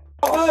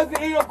 Your husband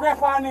and your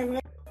grandpa and them,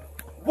 nigga.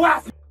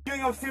 Watch, you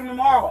ain't gonna see them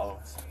tomorrow.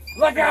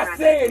 Like I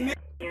said,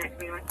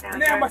 nigga.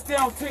 Now I'm stay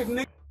on tip,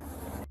 nigga.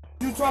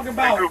 You talking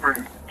about driver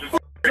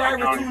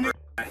too, nigga.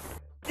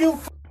 You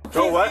kids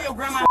and your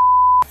grandma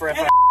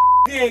and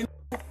dead,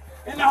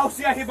 and the whole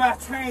shit out here by a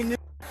train, nigga.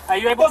 Are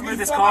you able to move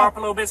this car up a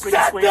little bit so we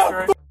can squeeze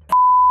through?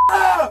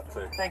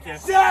 Thank you.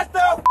 Shut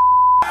the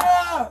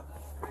up!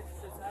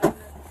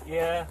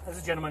 Yeah, there's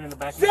a gentleman in the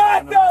back.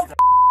 Shut the up!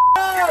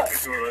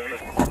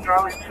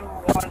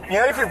 You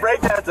know, if you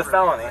break that, it's a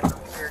felony.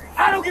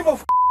 I don't give a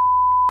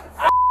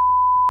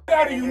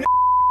out of you,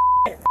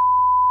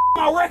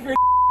 my record.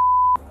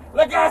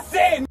 Like I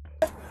said,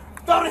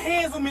 throw the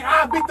hands on me,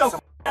 I'll beat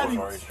the out of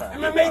you.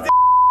 And I made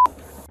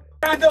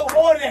I don't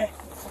order that.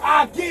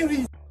 I'll give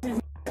these.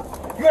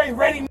 You ain't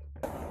ready.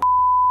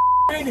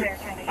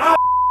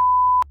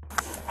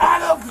 I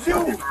love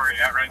you.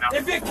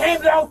 If it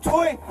came down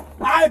to it,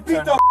 I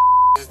beat the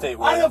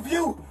out of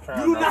you.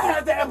 You do not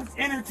have that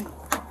energy.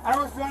 I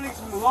don't feel this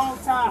for a long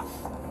time.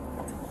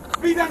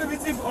 Beat down the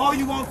bitch all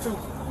you want to.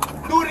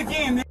 Do it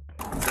again, nigga.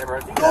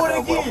 Do it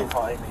again.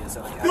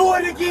 Do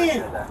it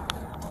again.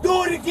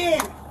 Do it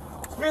again.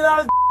 Spit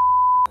out.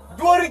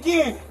 Do it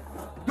again.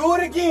 Do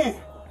it again.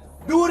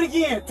 Do it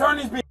again. Turn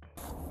this bitch.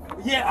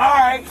 Yeah,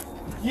 alright.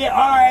 Yeah,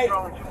 alright.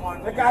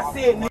 Like I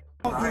said, nigga,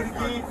 don't do it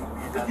again.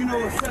 You know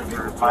what's up,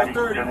 nigga,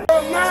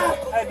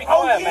 12:30. Hey, be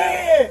quiet,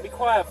 man. Be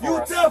quiet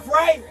for us. You tough,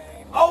 right?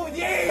 Oh,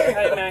 yeah.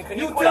 Hey, man, can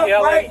you quit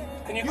yelling? Right?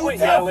 Can you quit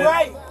yelling?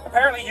 Right?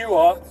 Apparently you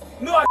are.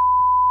 No, I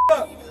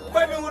up.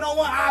 Baby, when I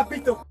want, I'll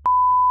beat the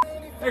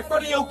in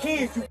front of your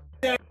kids, you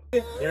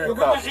You're your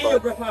grandma and your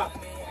grandpa.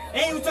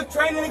 And you took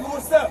training, nigga,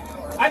 what's up?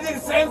 I did the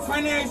same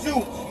training as you.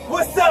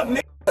 What's up,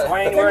 nigga?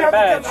 Why ain't you wearing a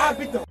badge? I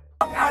beat the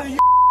fuck out of you.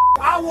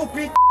 I will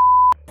beat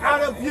the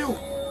out of you.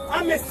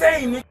 I'm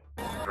insane, nigga.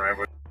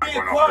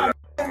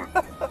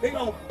 They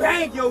gonna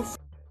bang your shit,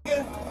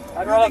 nigga.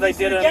 I'd rather they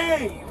didn't.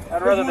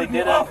 I'd rather they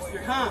didn't.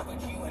 Huh?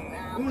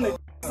 I'm gonna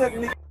suck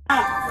nigga.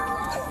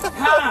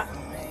 Huh?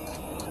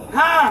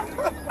 Huh?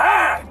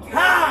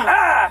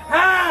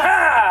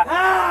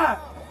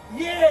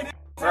 Yeah,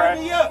 turn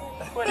me up.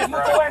 Put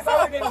your ass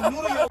out there and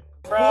noodle your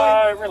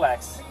Bro,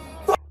 relax.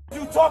 What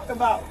you talked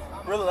about?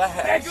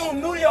 Relax. That you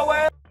noodle your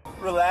ass.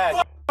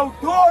 Relax. Your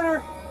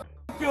daughter,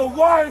 your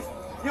wife,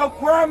 your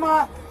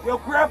grandma, your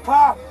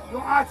grandpa,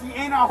 your auntie,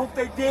 and I hope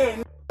they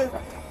dead.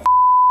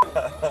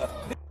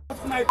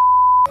 My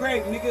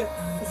grave, nigga.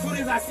 As soon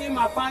as I see him,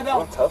 I find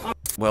out.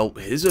 Well,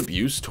 his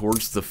abuse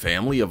towards the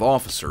family of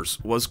officers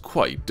was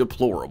quite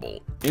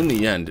deplorable. In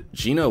the end,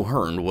 Gino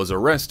Hearn was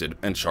arrested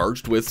and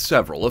charged with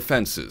several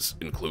offenses,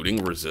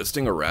 including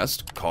resisting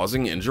arrest,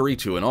 causing injury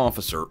to an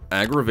officer,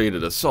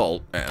 aggravated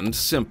assault, and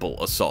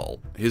simple assault.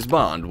 His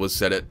bond was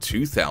set at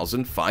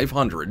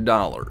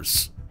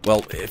 $2,500.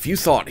 Well, if you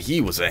thought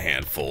he was a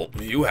handful,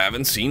 you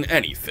haven't seen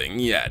anything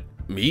yet.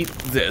 Meet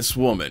this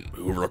woman,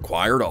 who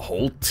required a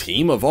whole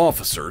team of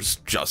officers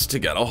just to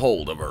get a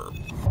hold of her.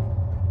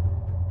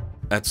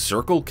 At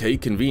Circle K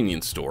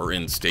convenience store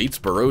in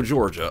Statesboro,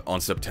 Georgia on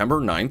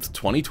September 9th,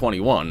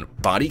 2021,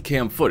 body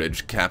cam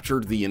footage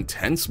captured the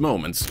intense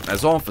moments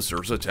as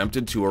officers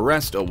attempted to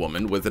arrest a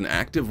woman with an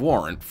active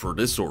warrant for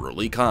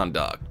disorderly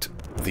conduct.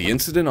 The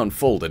incident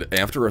unfolded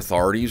after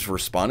authorities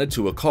responded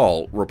to a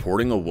call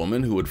reporting a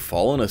woman who had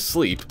fallen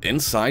asleep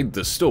inside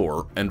the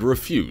store and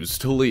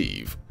refused to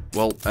leave.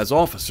 Well, as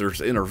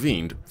officers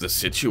intervened, the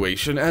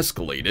situation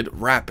escalated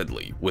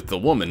rapidly, with the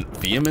woman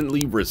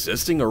vehemently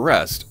resisting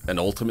arrest and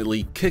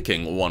ultimately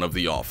kicking one of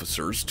the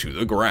officers to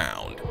the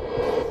ground.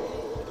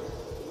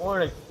 Good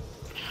morning.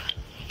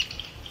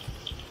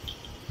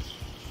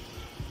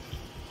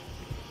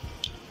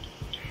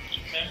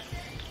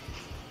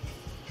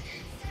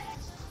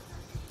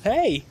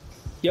 Hey,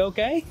 you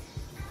okay?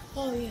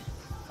 Oh, yeah.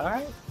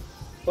 Alright.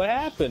 What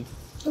happened?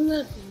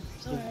 Nothing.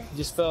 Sorry. You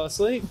just fell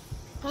asleep?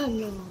 I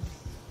know.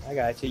 I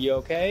got you. You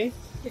okay?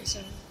 Yes, sir.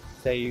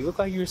 Say, you look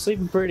like you were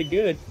sleeping pretty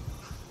good.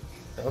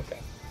 Okay.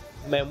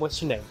 Ma'am, what's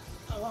your name?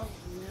 Oh, I'm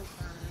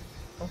fine.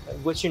 Okay.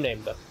 What's your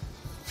name, though?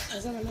 I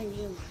said my name is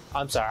Emily.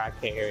 I'm sorry, I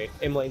can't hear you.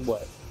 Emily,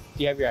 what?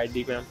 Do you have your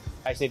ID, ma'am?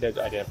 I just need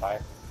to identify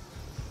her.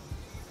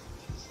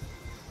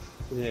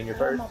 Is it in your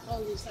purse? I'm a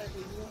police officer.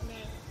 You want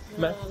that?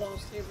 No, I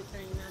lost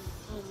everything.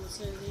 I'm homeless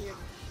in here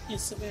in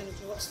Savannah,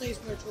 Georgia,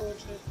 Statesboro,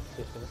 Georgia.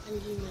 Yes,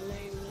 and give you my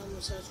name and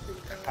number, so it's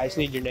pretty card. I just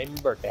need your name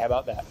and birthday. How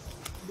about that?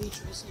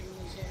 Beatrice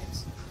Emily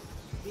Jackson.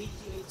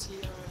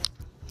 B-E-A-T-R-E-18.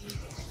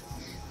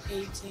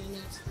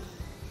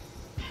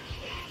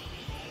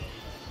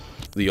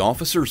 The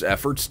officers'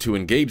 efforts to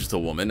engage the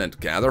woman and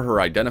gather her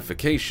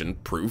identification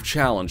proved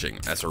challenging,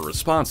 as her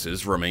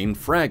responses remained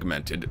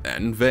fragmented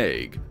and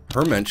vague.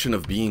 Her mention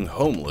of being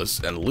homeless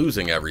and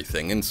losing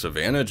everything in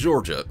Savannah,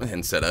 Georgia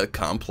hints at a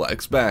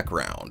complex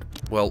background.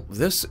 Well,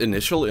 this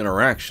initial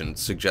interaction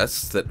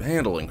suggests that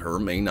handling her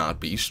may not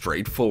be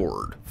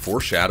straightforward,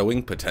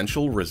 foreshadowing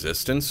potential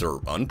resistance or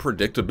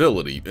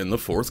unpredictability in the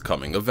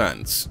forthcoming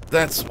events.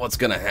 That's what's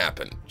gonna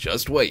happen.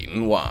 Just wait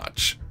and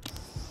watch.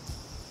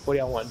 What do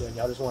y'all want done?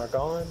 Y'all just want her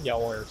gone?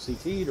 Y'all want her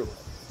CT'd or what?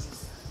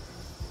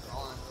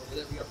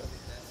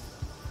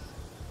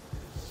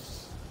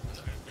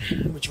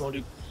 What you want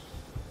to do?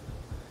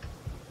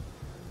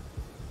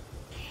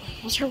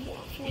 What's her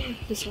warrant for?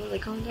 Disorderly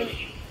conduct?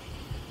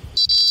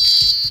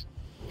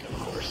 Of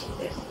course.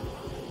 Yeah.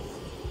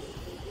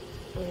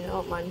 I mean, I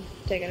don't mind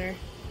taking her.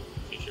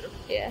 You sure?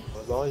 Yeah.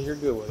 Well, as long as you're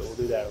good with it, we'll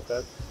do that,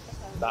 okay?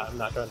 I'm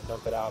not trying to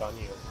dump it out on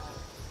you.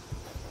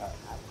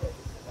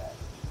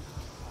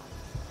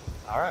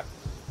 Alright.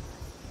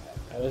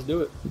 Let's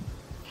do it.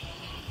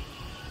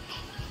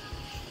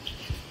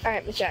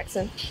 Alright, Miss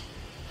Jackson.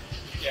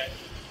 Yeah.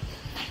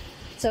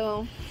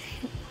 So,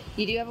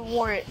 you do have a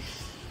warrant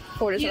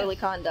for disorderly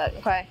conduct,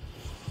 okay?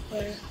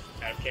 Where?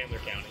 Out of Camden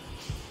County.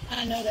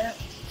 I know that.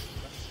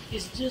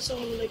 It's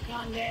disorderly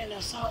conduct and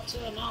assault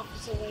to an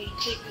officer when he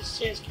took his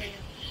chest cam.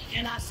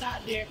 And I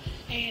sat there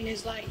and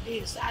it's like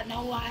this. I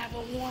know I have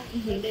a warrant,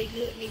 but they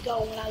let me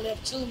go when I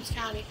left Toombs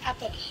County.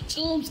 After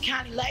Toombs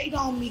County laid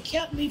on me,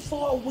 kept me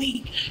for a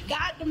week,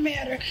 got the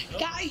matter,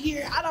 got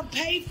here. I done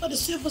paid for the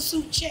civil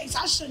suit checks.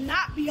 I should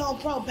not be on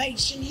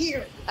probation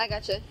here. I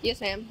gotcha. Yes,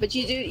 ma'am. But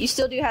you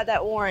still do have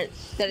that warrant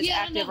that is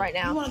active right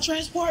now. You want to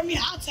transport me?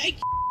 I'll take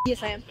you.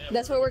 Yes, ma'am.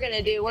 That's what we're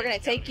gonna do. We're gonna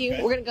take you.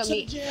 We're gonna go to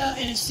meet. jail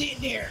and sit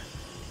there,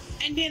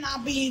 and then I'll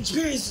be in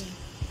prison.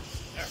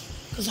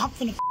 Cause I'm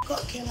finna fuck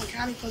up Camden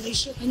County because they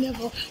should have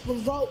never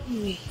revoked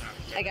me.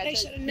 I got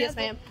you. Yes,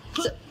 ma'am.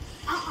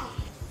 I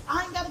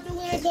ain't gotta do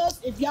anything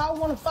else. If y'all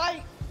wanna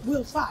fight,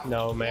 we'll fight.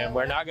 No, ma'am,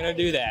 we're not gonna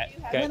do that.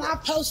 Okay? When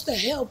I'm supposed to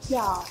help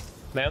y'all.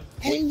 Ma'am?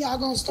 And y'all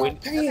gonna start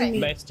paying me.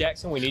 Miss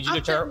Jackson, we need you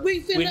to turn. I'm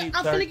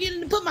finna get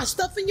in and put my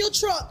stuff in your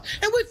truck,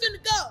 and we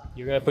finna go.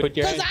 You're gonna put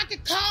your hands. Cause I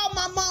could call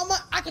my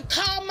mama, I could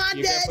call my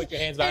You're dad, gonna put your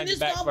hands behind and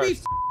your it's back gonna be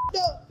first.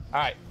 up. All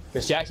right,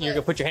 Miss Jackson, you're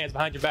gonna put your hands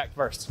behind your back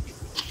first.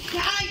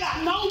 I ain't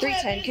got no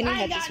 310, can you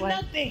head this way?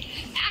 Nothing.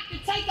 I can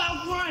take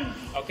off running.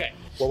 Okay.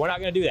 Well, we're not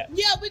gonna do that.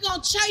 Yeah, we're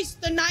gonna chase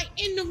the night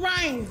in the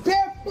rain,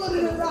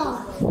 barefooted and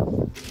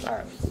all. All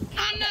right.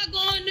 I'm not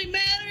going to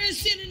matter and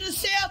sit in the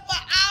cell for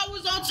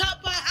hours on top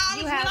of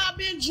hours when I've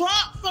been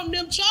dropped from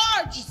them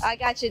charges. I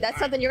got you. That's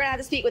something you're gonna have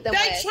to speak with them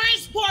They with.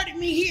 transported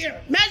me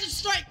here.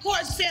 Magistrate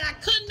court said I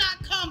could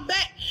not come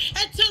back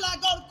until I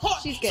go to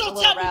court. She's getting so a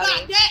little tell me rowdy.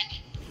 about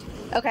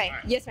that. Okay,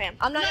 yes ma'am.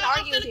 I'm not gonna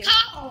argue with you.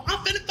 I'm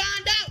finna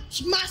find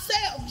out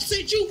myself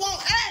since you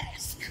won't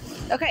ask.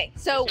 Okay,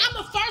 so I'm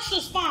a first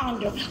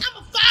responder. I'm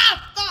a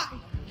firefighter.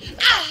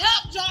 I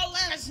helped y'all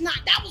last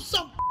night. That was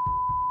some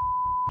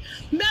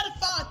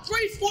Metaphor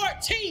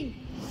 314.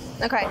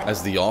 Okay.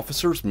 As the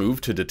officers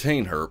moved to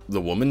detain her, the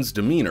woman's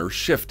demeanor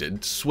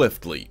shifted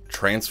swiftly,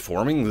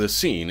 transforming the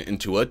scene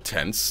into a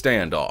tense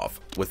standoff.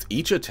 With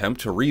each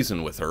attempt to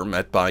reason with her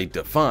met by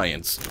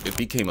defiance, it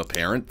became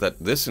apparent that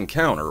this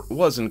encounter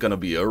wasn't going to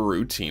be a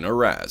routine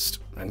arrest.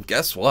 And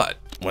guess what?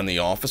 When the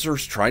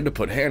officers tried to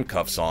put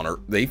handcuffs on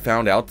her, they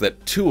found out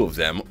that 2 of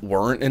them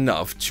weren't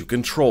enough to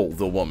control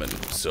the woman,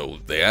 so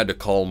they had to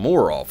call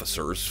more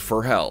officers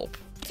for help.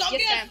 So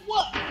guess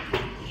what?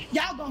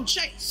 Y'all gonna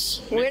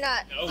chase. We're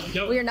not.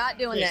 We're not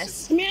doing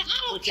this. Man,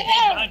 I don't care.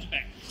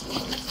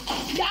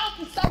 Y'all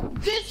can stop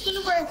this and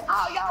the rest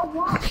all y'all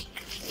want.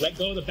 Let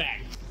go of the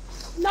bag.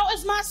 No,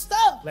 it's my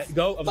stuff. Let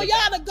go of For the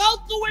y'all bag. to go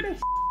through it and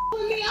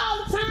with me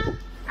all the time,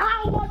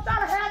 I don't want y'all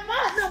to have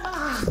nothing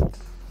behind.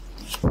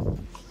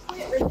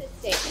 Quit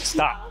resisting.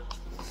 Stop.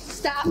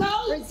 Stop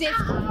No, resisting. I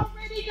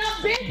already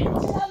done been.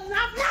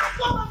 I'm not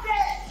going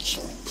there.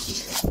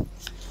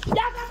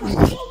 Y'all got to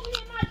shoot me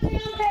in my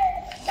damn head.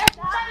 That's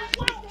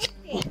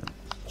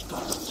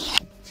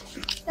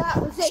Stop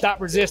resisting. Stop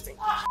resisting.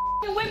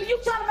 Women, you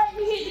trying to make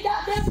me hit the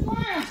goddamn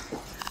ground.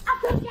 I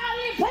took y'all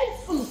in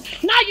peacefully.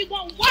 Now you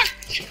gonna work.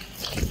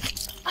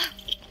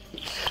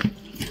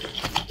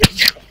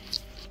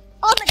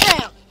 On the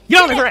ground.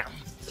 Get on the ground.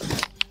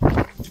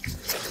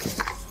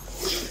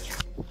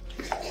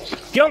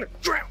 Get on the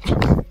ground.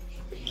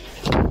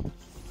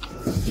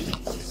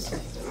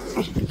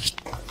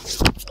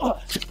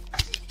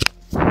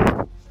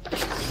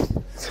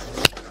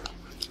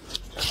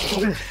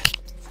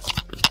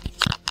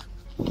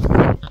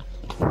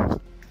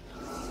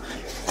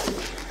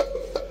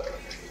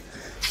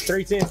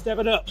 $310, step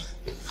it up.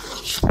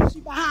 She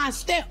behind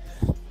step.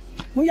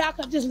 When y'all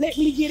could just let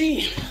me get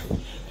in.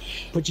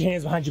 Put your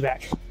hands behind your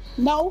back.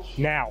 No.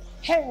 Now.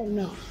 Hell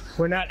no.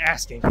 We're not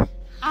asking.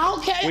 I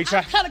don't care. I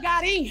could have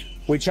got in.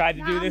 We tried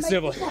to do this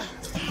civilly.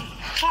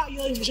 How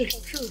you even think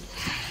the truth?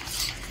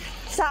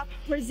 Stop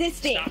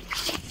resisting. Stop.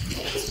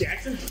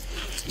 Jackson.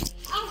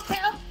 I don't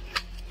care.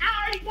 I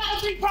already got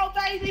 3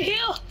 probates in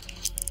here.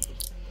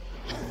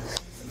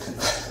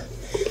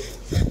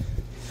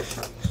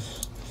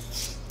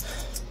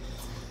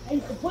 I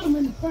used to put them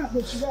in the front,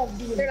 but you rather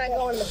do it. They're not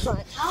going in the front.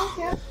 I don't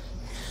care.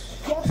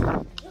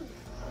 Yep.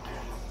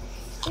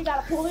 We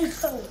gotta pull this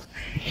through.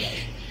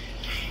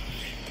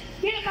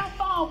 Get my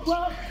phone,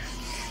 bro.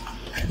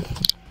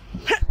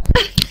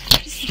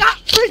 Stop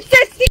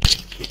resisting.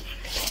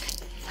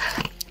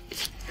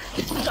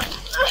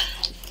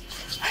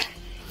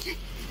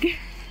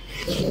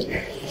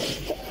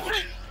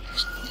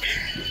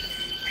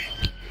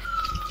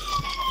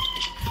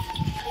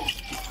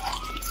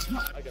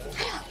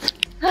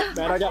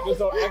 Man, I got this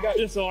arm. I got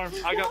this arm.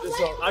 I got this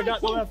arm. I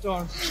got the left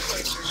arm.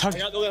 I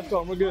got the left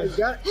arm. We're good.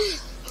 I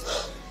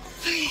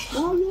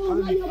don't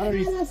know how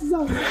your ass is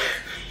on.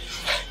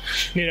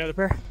 Need another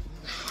pair?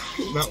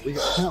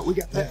 No, we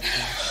got that.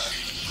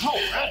 All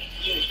right.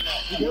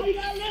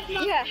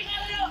 Yeah.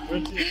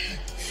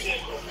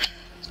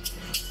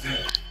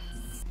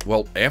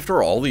 Well,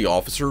 after all the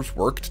officers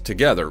worked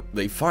together,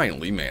 they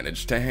finally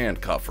managed to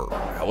handcuff her.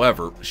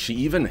 However, she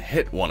even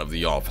hit one of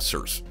the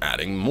officers,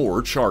 adding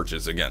more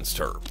charges against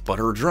her. But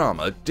her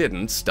drama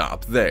didn't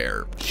stop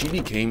there. She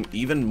became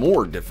even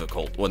more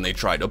difficult when they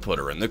tried to put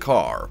her in the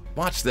car.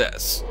 Watch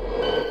this.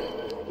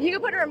 You can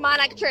put her in mine.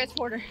 I can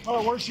transport her.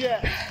 Oh, where's she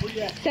at? Where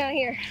you at? Down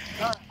here.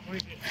 All right, where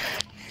you at?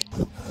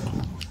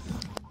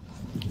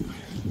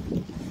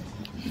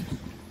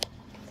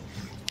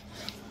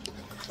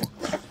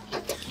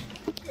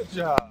 Good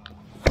job.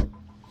 All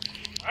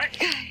right.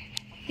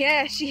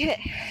 Yeah, she hit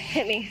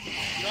me.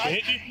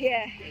 Hit you?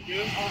 Yeah.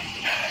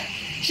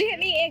 She hit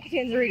me and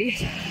Katin's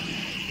Rudy's.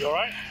 You all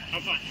right?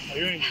 I'm fine. Are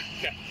you injured?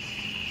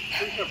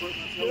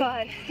 Okay.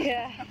 Fine.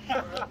 Yeah.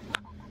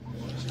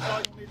 She's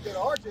probably gonna need to go to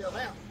our jail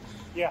now.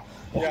 Yeah.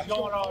 Yeah. She's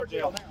going to our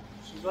jail. Now.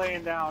 She's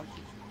laying down.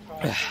 She's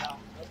trying to get out.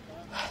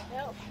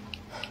 No.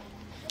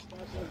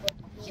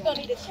 She's gonna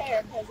need a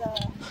chair because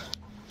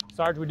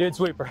Sarge, we did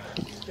sweep her.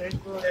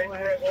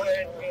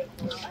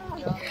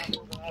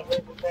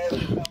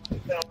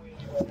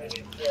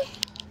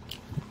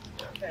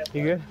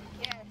 You good?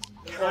 Yes.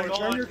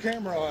 Turn your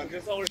camera on.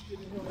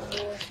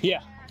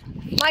 Yeah.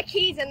 My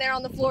key's in there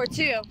on the floor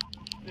too.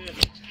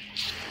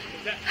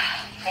 That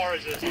car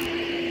is this?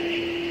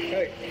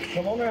 Hey,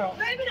 come on out.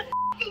 Leave me the f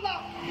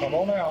alone. Come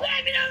on out.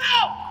 Leave me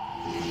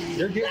alone.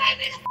 You're getting. Leave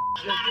me the f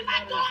alone. I'm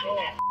not going to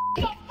that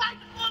f fight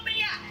for me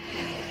out.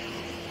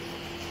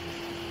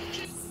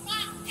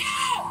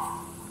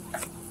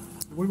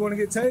 We want to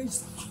get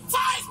tased?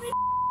 Tase me.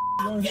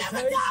 You want to get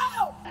tased?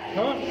 Huh?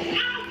 Huh? I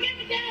don't give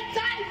a damn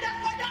tase. That's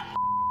what the f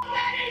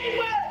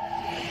anywhere.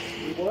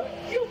 You what?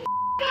 You f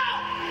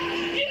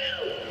You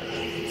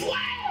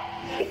swell.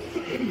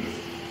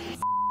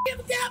 Give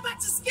a damn about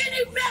your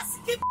skinny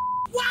Mexican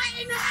white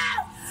in the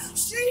house.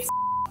 She's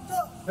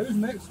up. Who's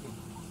Mexican?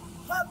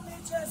 Her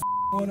bitch ass.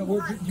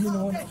 You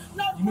know what?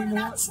 No, we're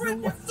not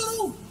tripping.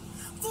 Fool.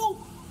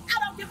 I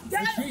don't give a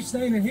damn. She's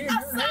staying in here. I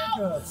You're in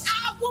handcuffs. I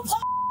whoop her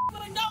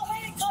with no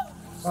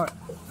handcuffs. All right,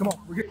 come on.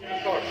 We're getting in the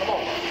car. Come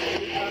on.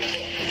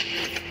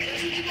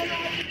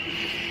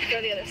 Go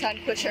to the other side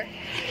and push her.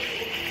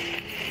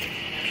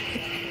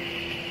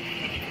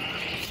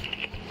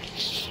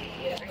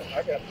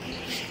 I got it.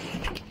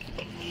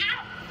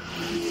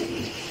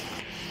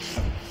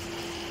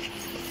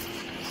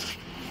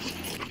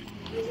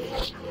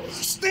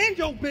 Stand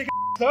your big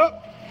ass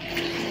up.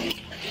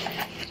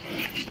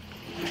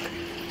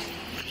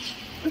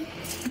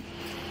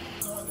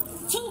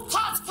 Two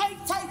cops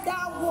can't take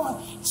down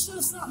one. Should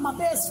have sent my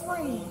best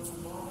friend.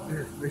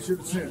 Yeah, they should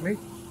have sent me.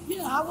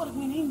 Yeah, I would have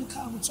been in the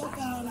car with your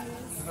guy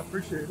ass. I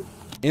appreciate it.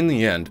 In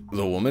the end,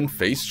 the woman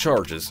faced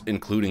charges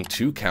including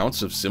 2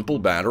 counts of simple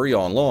battery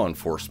on law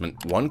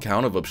enforcement, 1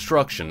 count of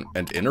obstruction,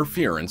 and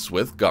interference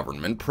with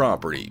government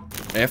property.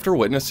 After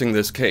witnessing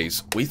this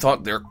case, we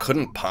thought there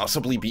couldn't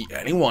possibly be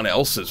anyone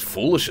else as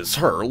foolish as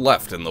her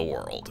left in the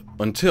world,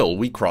 until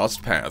we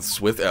crossed paths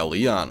with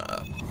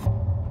Eliana.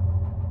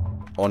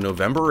 On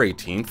November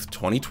 18th,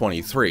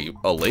 2023,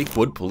 a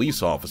Lakewood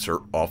police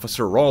officer,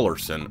 Officer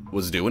Rawlerson,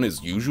 was doing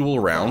his usual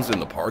rounds in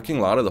the parking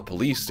lot of the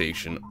police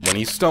station when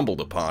he stumbled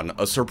upon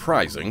a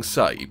surprising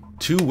sight.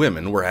 2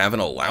 women were having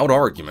a loud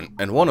argument,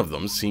 and one of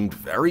them seemed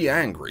very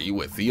angry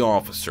with the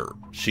officer.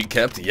 She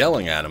kept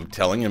yelling at him,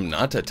 telling him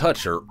not to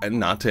touch her and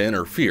not to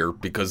interfere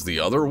because the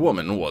other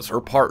woman was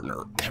her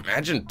partner.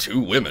 Imagine 2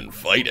 women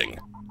fighting.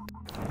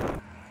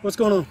 What's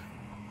going on?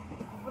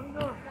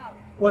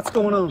 What's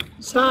going on?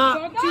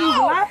 Stop.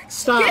 No.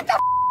 Stop. Get the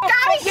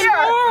out of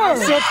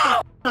here.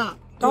 Stop.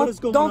 What is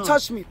going on? Don't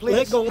touch me, please.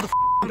 Let go of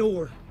the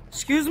door.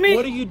 Excuse me?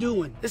 What are you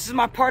doing? This is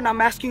my partner.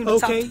 I'm asking you to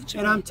stop touching me.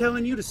 And I'm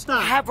telling you to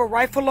stop. I have a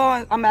rifle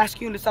on. I'm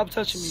asking you to stop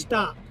touching me.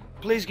 Stop.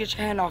 Please get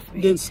your hand off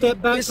me. Then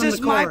step back from the car. This is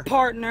my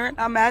partner.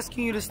 I'm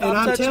asking you to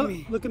stop touching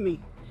me. Look at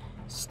me.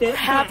 Step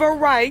back. Have a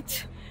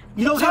right.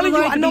 You don't have a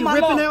right to be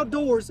ripping out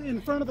doors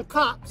in front of the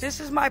cops. This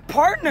is my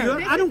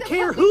partner. I don't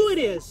care who it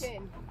is.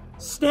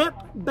 Step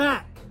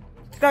back.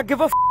 I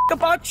give a f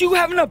about you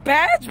having a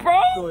badge,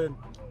 bro. Go ahead.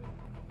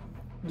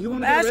 Do you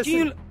want to I'm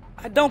asking you.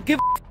 I don't give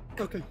a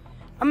f. Okay.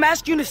 I'm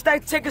asking you to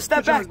take a step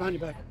Put your back. arms behind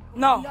your back.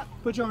 No.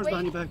 Put your arms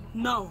behind your back.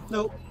 No.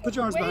 No. Put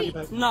your arms behind your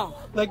back. No.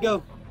 Let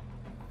go.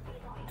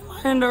 Am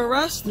I under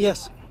arrest?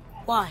 Yes.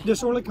 Why?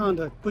 Disorderly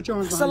conduct. Put your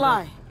arms It's behind a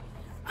lie.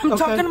 I'm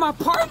Okay. talking to my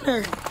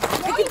partner. Get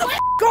the f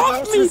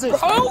off me,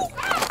 bro.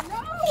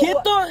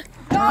 Get the.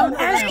 I'm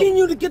asking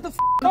you to get the f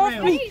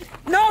off me.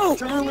 No.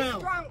 Turn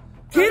around.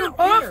 Get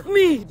off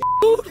me,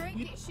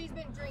 dude.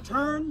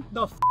 Turn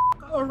the f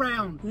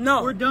around.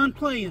 No. We're done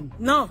playing.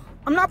 No.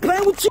 I'm not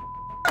playing with you.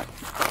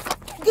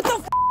 Get the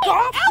f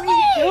off me,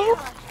 dude.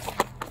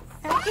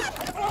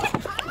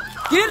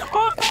 Get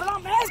off. But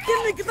I'm asking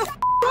you to get the f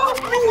off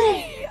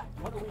me.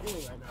 What are we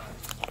doing right now?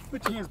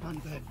 Put your hands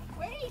behind your back.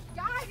 Wait,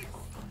 guys.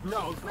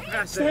 No, Wait.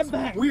 past Step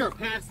back. We are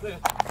past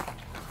this.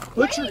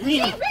 Put your hand.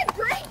 He's been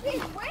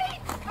drinking. Wait,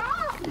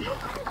 stop. This is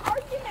an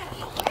argument.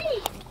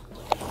 Wait.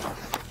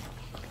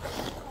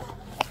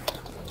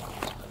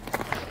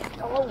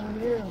 Oh,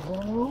 yeah,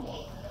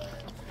 bro.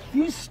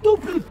 You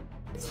stupid.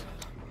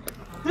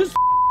 This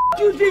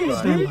you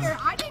did, dude.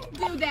 I didn't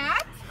do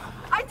that.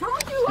 I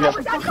told you I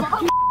was at the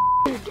police.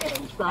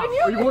 Stop.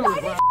 And you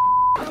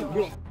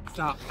decided.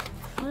 Stop.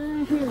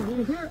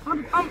 Here.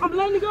 I'm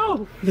letting it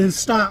go. Then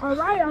stop. All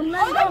right, I'm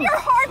letting All it go. of your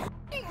hard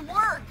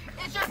work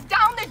is just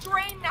down the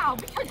drain now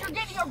because you're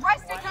getting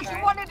arrested because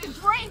you wanted to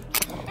drink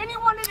and you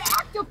wanted to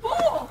act a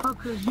fool. How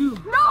could you?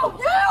 No,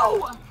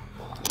 you.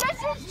 This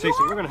is Stacey,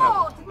 your we're gonna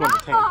fault, have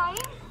not mine.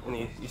 in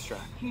the east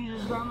track. Can you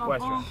just grab my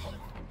West phone?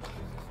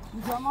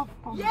 track. Grab my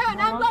phone. Yeah,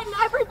 and I'm letting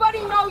everybody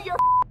know you're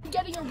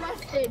getting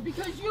arrested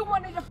because you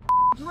wanted to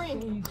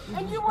drink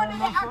and you wanted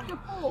to act a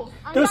fool.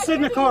 Go sit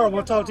in the car.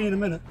 We'll talk to you in a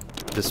minute.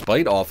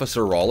 Despite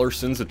Officer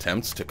Rawlerson's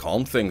attempts to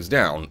calm things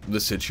down, the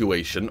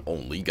situation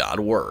only got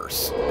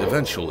worse.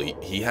 Eventually,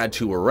 he had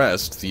to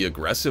arrest the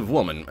aggressive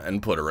woman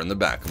and put her in the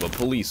back of a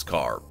police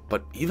car,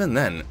 but even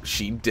then,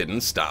 she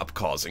didn't stop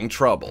causing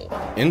trouble.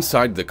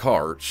 Inside the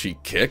car, she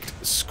kicked,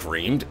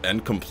 screamed,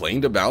 and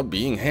complained about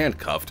being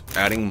handcuffed,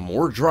 adding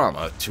more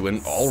drama to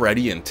an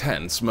already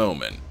intense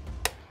moment.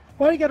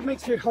 Why you gotta make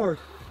shit hard?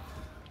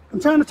 I'm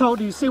trying to talk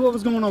to you, see what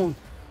was going on,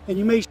 and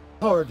you made shit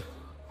hard.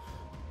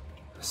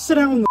 Sit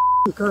down on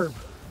the curb.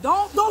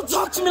 Don't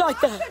talk to me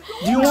like that.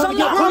 Do you want to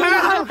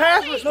get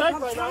past respect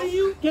right now?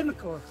 You get in the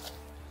car.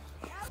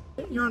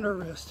 You're under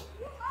arrest.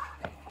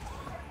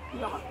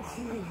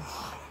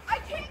 I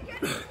can't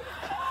get it.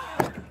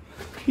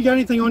 You got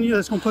anything on you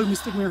that's gonna poke me,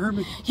 stick me, or hurt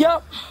me?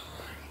 Yep.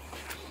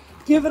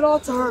 Give it all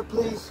to her,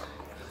 please.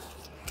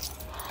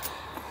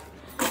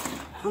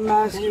 I'm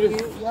asking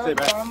you.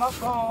 Yep, on my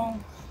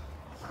phone.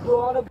 Do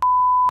all the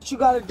you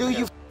gotta do,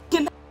 you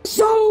fucking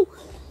so.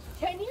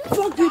 Can you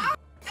fucking stop?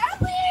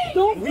 Ellie!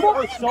 Don't We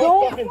are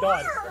so fucking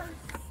done.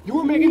 You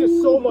were making it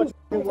so much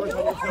worse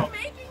on yourself.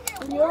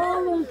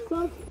 Y'all are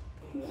fucking.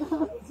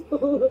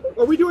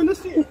 Are we doing this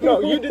to you? No,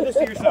 you did this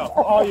to yourself.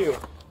 All you.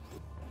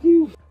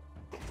 You.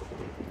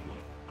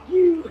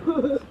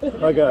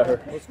 I got her.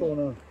 What's going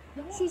on?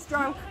 She's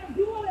drunk.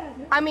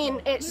 I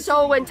mean, it's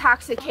so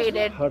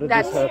intoxicated. How did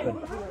that this happen?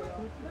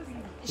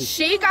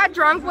 She got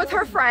drunk with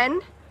her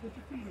friend.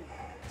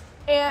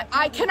 And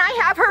can I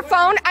have her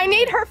phone? I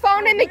need her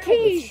phone and the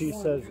keys. She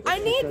says. I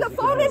need the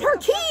phone and her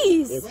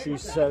keys. If she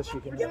says she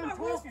can.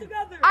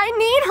 I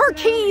need her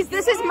keys.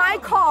 This is my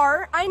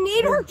car. I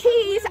need her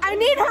keys. I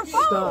need her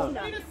phone.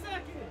 Stop.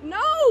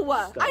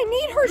 No, I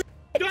need her.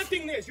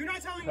 Conducting this. You're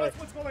not telling us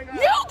what's going on.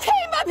 You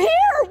came up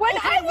here when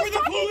Okay, I was we're the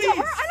talking to her.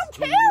 police. I don't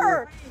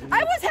care.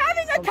 I was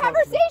having a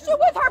conversation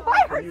with her by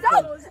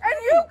herself, and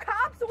you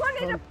cops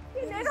wanted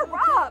to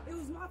interrupt. It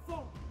was my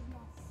fault.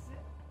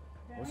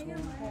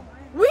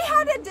 We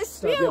had a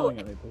Stop yelling dispute.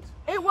 at me, please.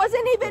 It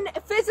wasn't even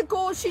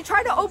physical. She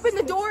tried to open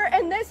the door,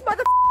 and this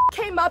mother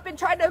came up and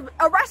tried to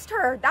arrest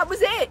her. That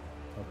was it.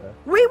 Okay.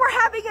 We were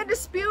having a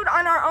dispute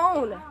on our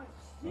own.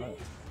 Right.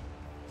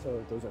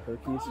 So those are her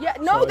keys? Yeah,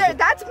 no, So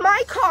that's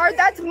my car.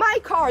 That's my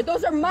car.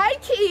 Those are my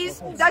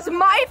keys. That's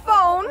my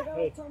phone.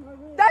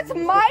 That's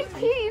my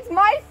keys,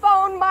 my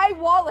phone, my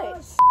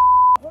wallet.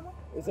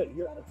 Is it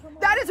your?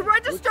 That is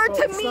registered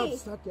to me.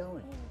 Stop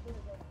yelling.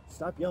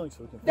 Stop yelling so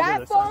we can figure That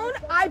this phone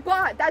out. I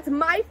bought. That's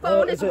my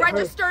phone. Is It's it her?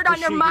 registered Does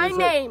under she my use it?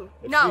 name.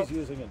 If No. she's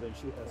using it, then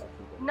she has it.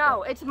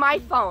 No, it's my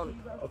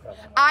phone. Okay.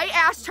 I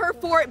asked her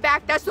for it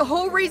back. That's the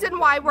whole reason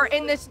why we're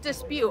in this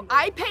dispute.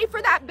 I pay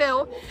for that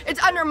bill.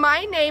 It's under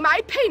my name.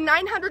 I paid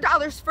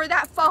 $900 for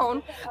that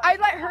phone. I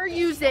let her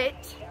use it.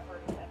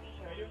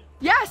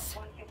 Yes.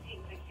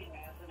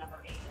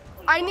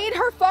 I need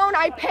her phone.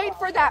 I paid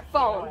for that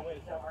phone.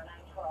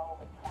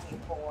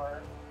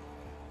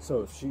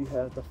 So if she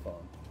had the phone,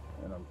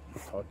 and I'm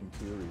talking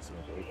to you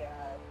reasonably,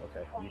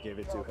 okay, you gave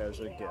it to her as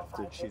a gift,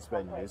 and she's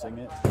been using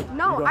it?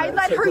 No, I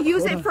let her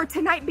use it for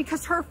tonight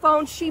because her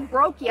phone, she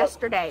broke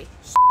yesterday.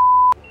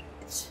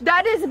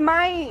 That is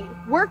my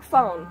work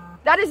phone.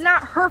 That is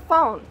not her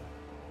phone.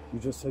 You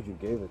just said you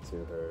gave it to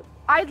her.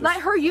 I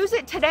let her use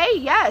it today,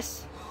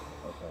 yes.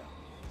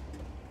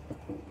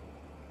 Okay.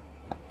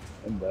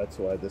 And that's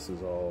why this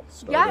is all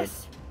started?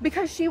 Yes,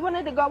 because she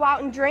wanted to go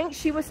out and drink.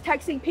 She was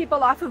texting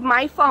people off of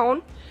my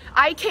phone.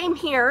 I came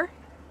here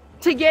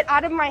to get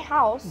out of my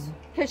house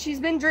because she's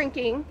been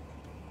drinking.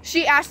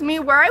 She asked me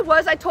where I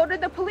was. I told her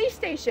the police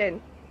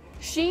station.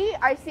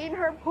 I seen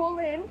her pull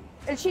in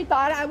and she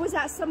thought I was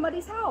at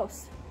somebody's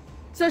house.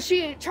 So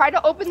she tried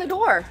to open the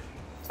door.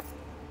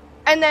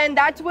 And then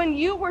that's when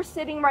you were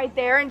sitting right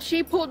there and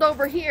she pulled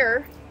over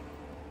here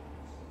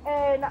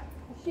and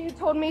she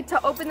told me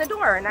to open the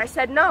door. And I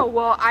said, no,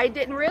 well, I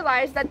didn't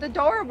realize that the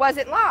door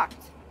wasn't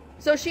locked.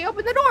 So she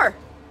opened the door.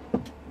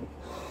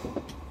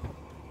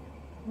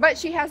 But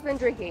she has been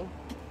drinking.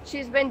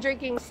 She's been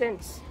drinking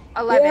since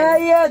 11.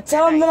 Yeah,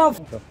 tell them that I'm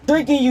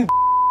drinking, you.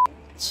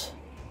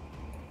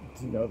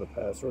 Do you know the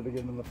password to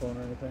get in the phone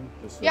or anything?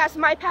 Just Yes,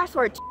 my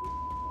password,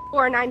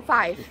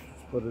 495. Just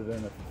put it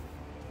in. If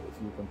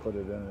you can put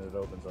it in and it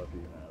opens up,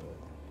 you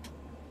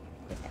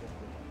can have it.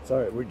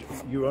 Sorry,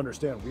 you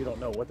understand, we don't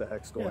know what the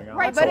heck's going on.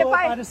 Right, but if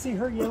I just see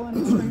her yelling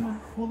and screaming,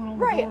 pulling on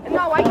the Right, door.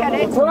 no, I get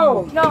it.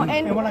 Bro. No,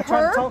 and when I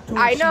tried her, to talk to her,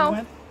 I she know.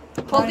 went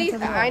Police, to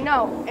the I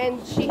know,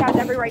 and she has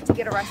every right to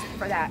get arrested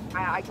for that.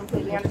 I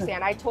completely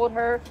understand. I told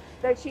her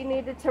that she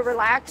needed to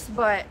relax,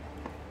 but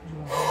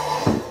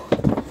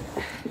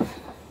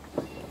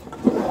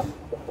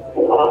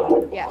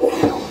yeah.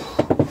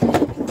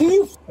 Can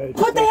you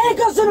put the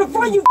handcuffs in the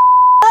front, you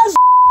ass?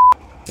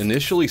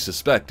 Initially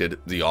suspected,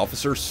 the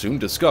officers soon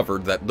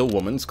discovered that the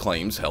woman's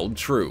claims held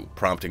true,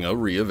 prompting a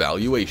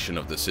re-evaluation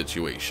of the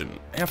situation.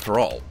 After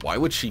all, why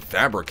would she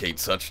fabricate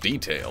such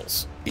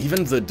details?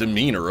 Even the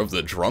demeanor of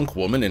the drunk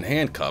woman in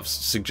handcuffs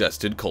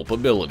suggested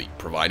culpability,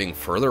 providing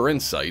further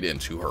insight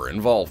into her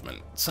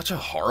involvement. Such a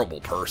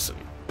horrible person.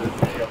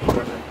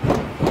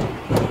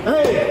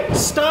 Hey,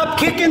 stop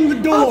kicking the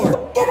door. I'm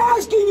fucking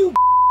asking you.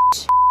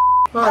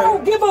 I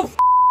don't give a.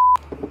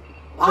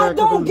 I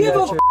don't give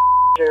a.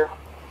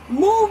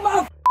 Move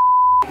my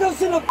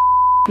handcuffs in the.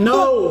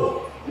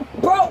 No.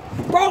 Bro,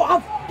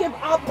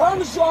 I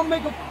promise you I'll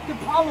make a fucking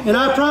problem. And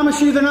I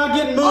promise you they're not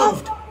getting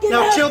moved.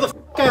 Now chill the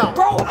out.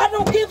 Bro, I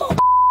don't give a.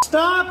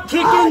 Stop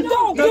kicking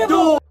the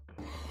door.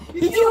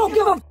 If you don't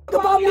give a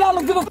about me, I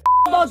don't give a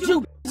about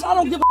you. I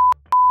don't give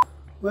a.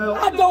 Well,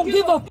 I don't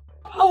give a.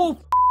 Oh,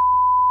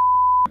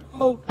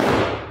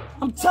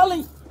 I'm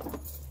telling you.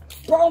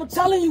 Bro, I'm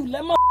telling you,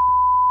 let my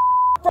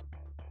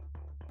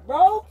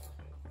bro.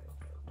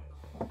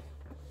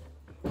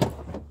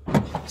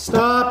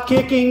 Stop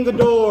kicking the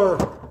door.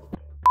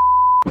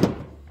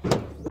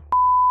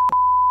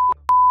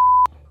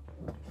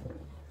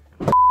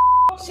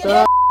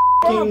 Stop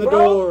kicking the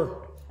door.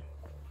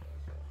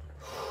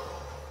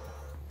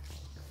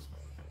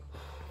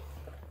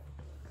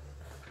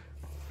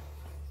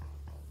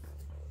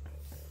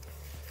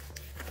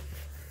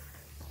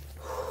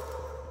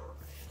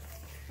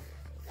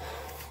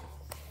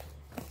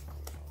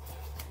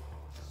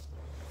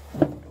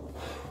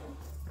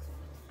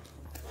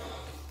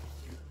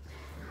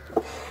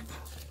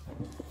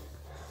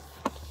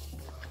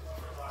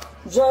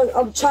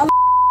 I'm trying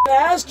to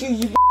ask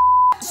you,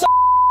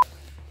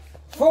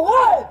 for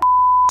what?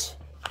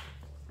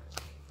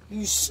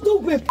 You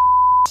stupid.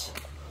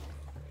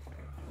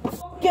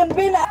 Fucking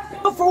been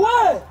for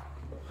what?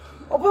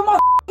 Open my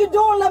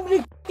door and let me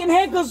fucking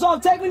handcuffs on.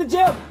 Take me to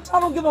jail. I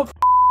don't give a.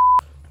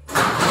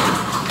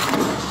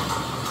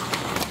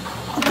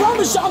 I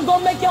promise you, I'm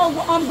gonna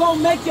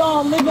make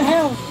y'all live in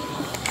hell.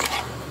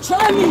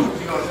 Try me.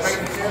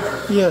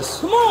 Yes.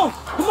 Come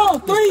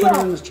on, three Put her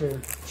y'all. in this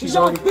chair. She's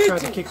already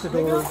tried to kick the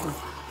door open.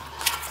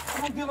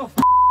 I don't give a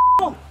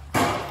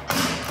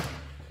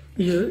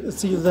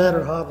It's either that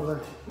or hobble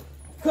her.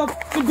 Come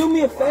do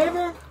me a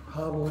favor.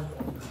 Hobble her.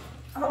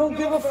 I don't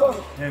give a fuck.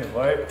 Hey,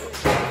 what?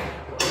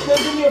 Come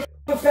do me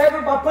a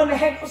favor by putting the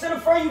handcuffs in the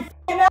front of you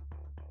fucking ass.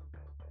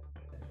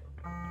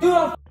 Dude,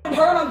 I'm fucking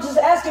hurt. I'm just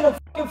asking a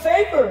fucking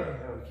favor.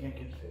 No, we can't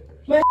get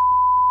favors. Man,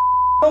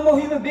 no more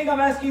human being. I'm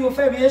asking you a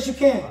favor. Yes, you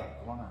can.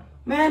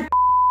 Man,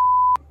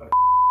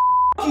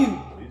 you.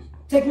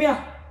 Take me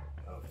out.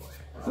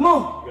 Come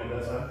on.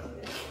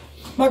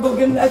 Am I gonna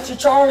get an extra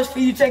charge for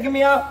you taking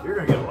me out? You're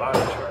gonna get a lot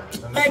of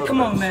charges. Hey, come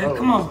on, man.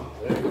 Come on.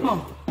 Come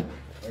on.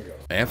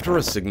 After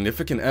a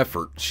significant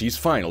effort, she's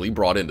finally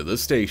brought into the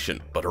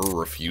station, but her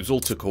refusal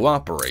to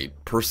cooperate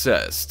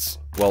persists.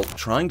 While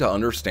trying to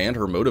understand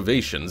her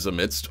motivations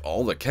amidst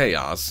all the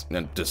chaos,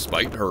 and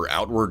despite her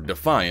outward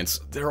defiance,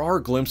 there are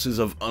glimpses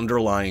of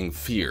underlying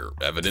fear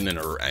evident in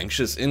her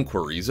anxious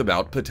inquiries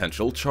about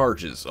potential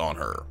charges on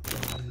her.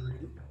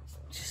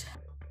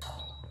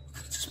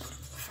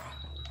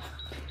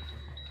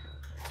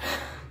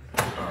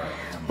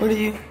 What are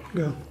you?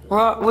 Go.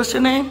 What's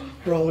your name?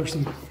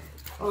 Rollerson.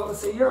 Oh,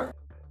 so you're.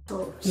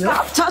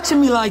 Stop touching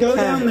me like Go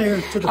that. down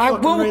there to the I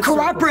fucking will red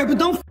cooperate, but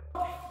don't.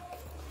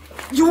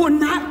 You will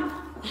not.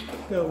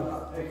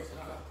 Go.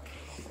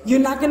 You're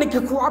not gonna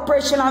get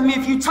cooperation on me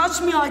if you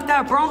touch me like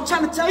that, bro. I'm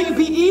trying to tell you,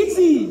 be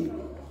easy.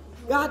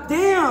 God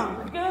damn.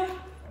 Okay?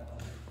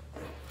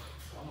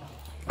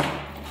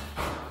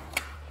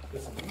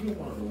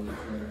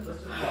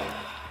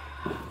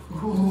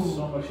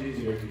 So much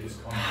easier if you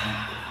just come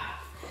home.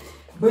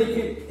 But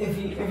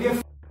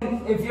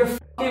if your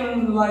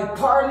fucking like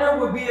partner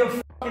would be a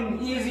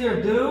fucking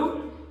easier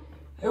dude,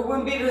 it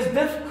wouldn't be this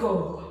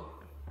difficult.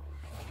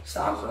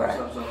 Stop, right?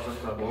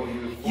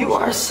 You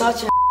are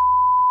such a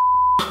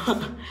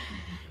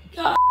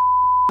God.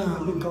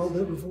 I've been called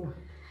that before.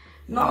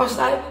 No, it's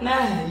not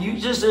that. You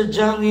just a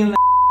generally an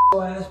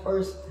ass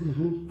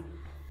person.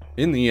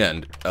 In the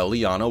end,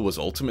 Eliana was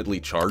ultimately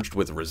charged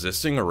with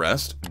resisting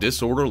arrest,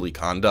 disorderly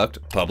conduct,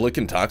 public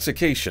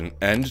intoxication,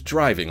 and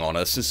driving on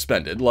a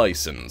suspended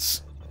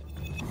license.